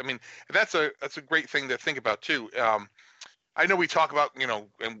whatever, I mean, that's a great thing to think about too. I know we talk about,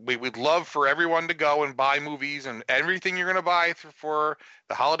 and we'd love for everyone to go and buy movies and everything you're going to buy for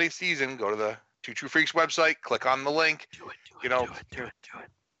the holiday season. Go to the Two True Freaks website, click on the link. Do it. I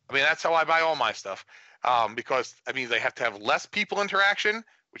mean, that's how I buy all my stuff, because I mean they have to have less people interaction,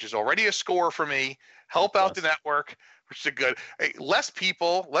 which is already a score for me. Help out the network, which is a good. Less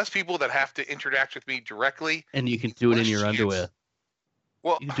people that have to interact with me directly. And you can do it in your underwear.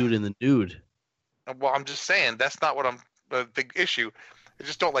 Well, you can do it in the nude. Well, I'm just saying that's not what I'm. The big issue. I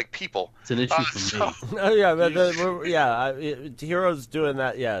just don't like people. It's an issue for me. Oh yeah, Hero's doing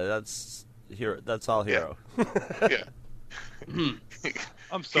that. Yeah, that's Hero. That's all Hero. Yeah.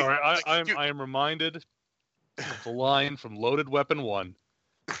 I'm sorry. I am reminded of the line from Loaded Weapon 1.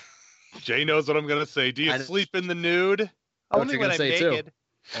 Jay knows what I'm going to say. Do you sleep in the nude? Only when I'm naked.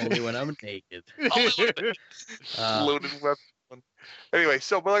 Only when I'm naked. Loaded Weapon 1. Anyway,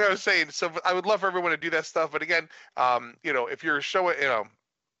 but like I was saying, I would love for everyone to do that stuff. But again, if you're showing,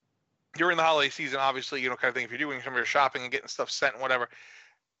 during the holiday season, obviously, kind of thing. If you're doing some of your shopping and getting stuff sent and whatever,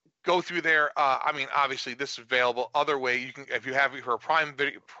 go through there. I mean, obviously, this is available. Other way, you can, if you're a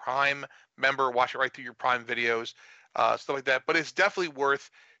Prime member, watch it right through your Prime videos, stuff like that. But it's definitely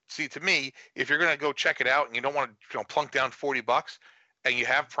worth. See, to me, if you're gonna go check it out and you don't want to, plunk down $40, and you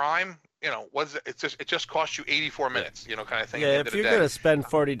have Prime, it just costs you 84 minutes, kind of thing. Yeah, if you're gonna spend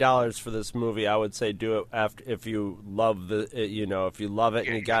 $40 for this movie, I would say do it if you love if you love it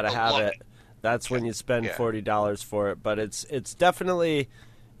and you gotta have it. That's when you spend $40 for it. But it's definitely.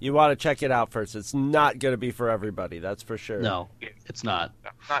 You want to check it out first. It's not going to be for everybody. That's for sure. No, it's not.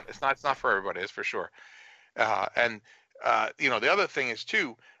 It's not for everybody. It's for sure. The other thing is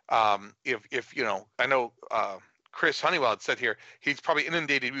too, if I know Chris Honeywell had said here, he's probably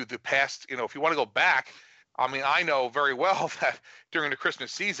inundated with the past. If you want to go back, I mean, I know very well that during the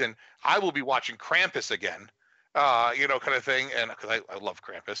Christmas season, I will be watching Krampus again. Kind of thing, and because I love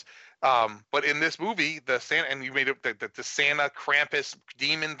Krampus, but in this movie, the Santa, and you made it the Santa Krampus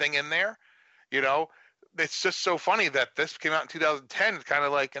demon thing in there, You know, it's just so funny that this came out in 2010. It's kind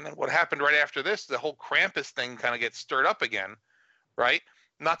of like, and then what happened right after this? The whole Krampus thing kind of gets stirred up again, right?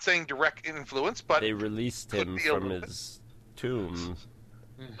 Not saying direct influence, but they released him from his tomb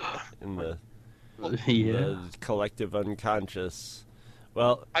in the collective unconscious.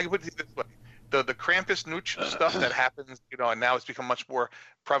 Well, I can put it this way: the Krampus nooch stuff that happens, and now it's become much more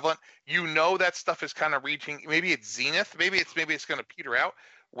prevalent. That stuff is kind of reaching. Maybe it's zenith. Maybe it's going to peter out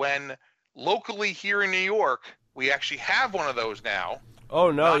when locally here in New York we actually have one of those now. Oh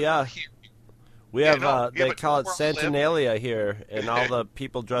no, Not here. We have, they call it Saturnalia here, and all the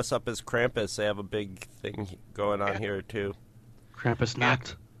people dress up as Krampus. They have a big thing going on here, too. Krampus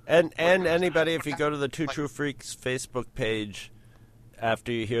not. And anybody, if you go to the Two True Freaks Facebook page,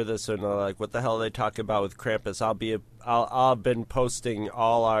 after you hear this, and like, what the hell are they talking about with Krampus? I'll been posting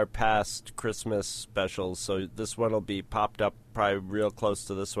all our past Christmas specials, so this one will be popped up probably real close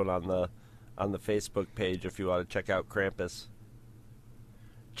to this one on the Facebook page if you want to check out Krampus.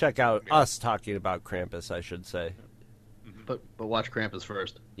 Check out us talking about Krampus, I should say. But watch Krampus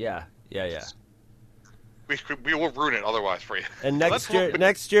first. Yeah. We will ruin it otherwise for you. And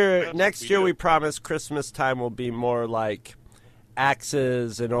next year we promise Christmas time will be more like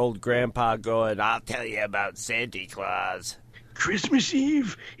axes and old grandpa going, I'll tell you about Santa Claus. Christmas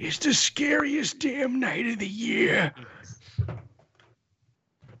Eve is the scariest damn night of the year.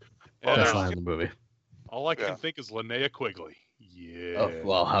 That's line in the movie. All I can think is Linnea Quigley. Yeah. Oh,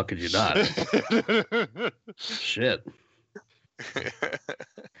 well, how could you not? Shit.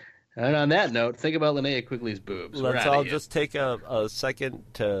 And on that note, think about Linnea Quigley's boobs. Let's all just take a second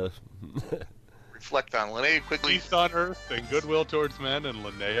to reflect on Linnea Quigley's peace on earth and goodwill towards men and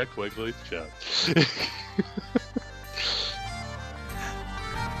Linnea Quigley's chest.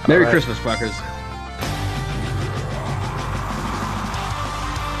 Merry Christmas, fuckers.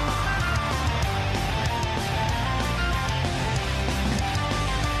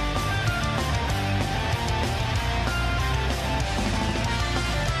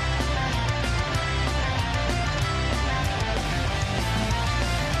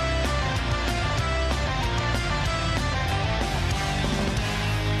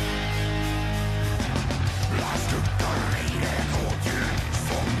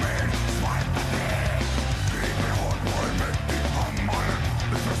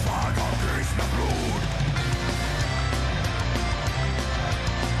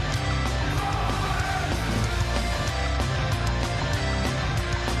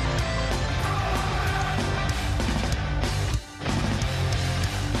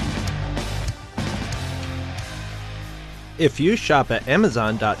 If you shop at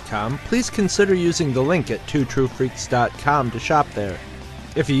Amazon.com, please consider using the link at twotruefreaks.com to shop there.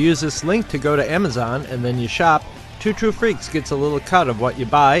 If you use this link to go to Amazon and then you shop, Two True Freaks gets a little cut of what you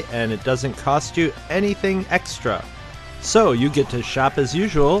buy, and it doesn't cost you anything extra. So you get to shop as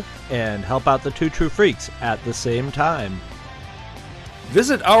usual and help out the Two True Freaks at the same time.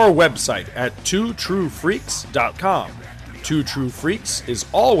 Visit our website at twotruefreaks.com. Two True Freaks is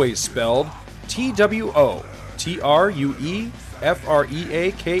always spelled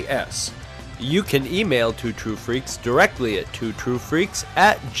TWOTRUEFREAKS. You can email Two True Freaks directly at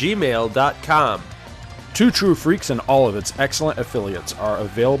twotruefreaks@gmail.com. Two True Freaks and all of its excellent affiliates are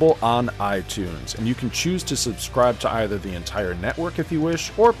available on iTunes, and you can choose to subscribe to either the entire network if you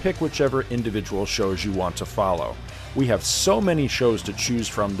wish, or pick whichever individual shows you want to follow. We have so many shows to choose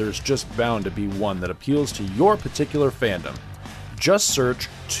from, there's just bound to be one that appeals to your particular fandom. Just search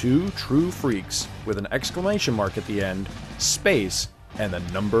Two True Freaks with an exclamation mark at the end, space, and the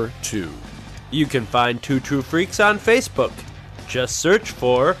number 2. You can find Two True Freaks on Facebook. Just search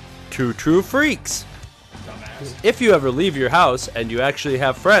for Two True Freaks. If you ever leave your house and you actually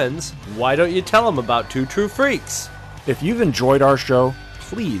have friends, why don't you tell them about Two True Freaks? If you've enjoyed our show,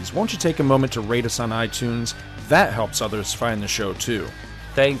 please won't you take a moment to rate us on iTunes? That helps others find the show too.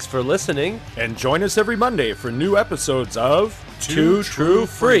 Thanks for listening, and join us every Monday for new episodes of Two True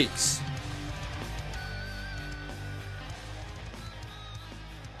Freaks.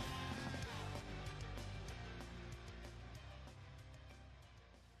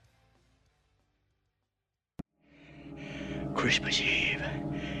 Christmas Eve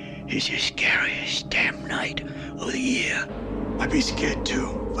is the scariest damn night of the year. I'd be scared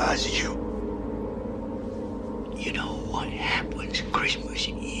too if I was you. You know what happens Christmas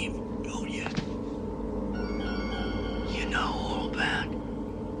Eve, don't you? You know all about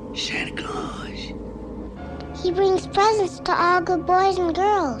Santa Claus. He brings presents to all good boys and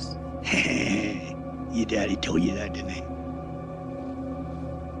girls. Your daddy told you that, didn't he?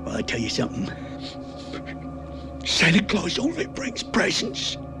 Well, I tell you something. Santa Claus only brings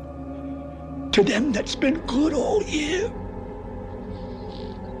presents. To them that's been good all year.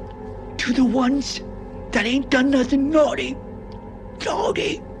 To the ones that ain't done nothing naughty.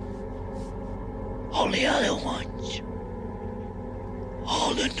 Naughty. All the other ones.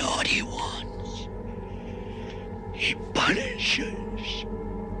 All the naughty ones. He punishes.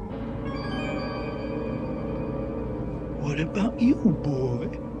 What about you, boy?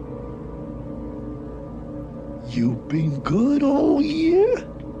 You been good all year?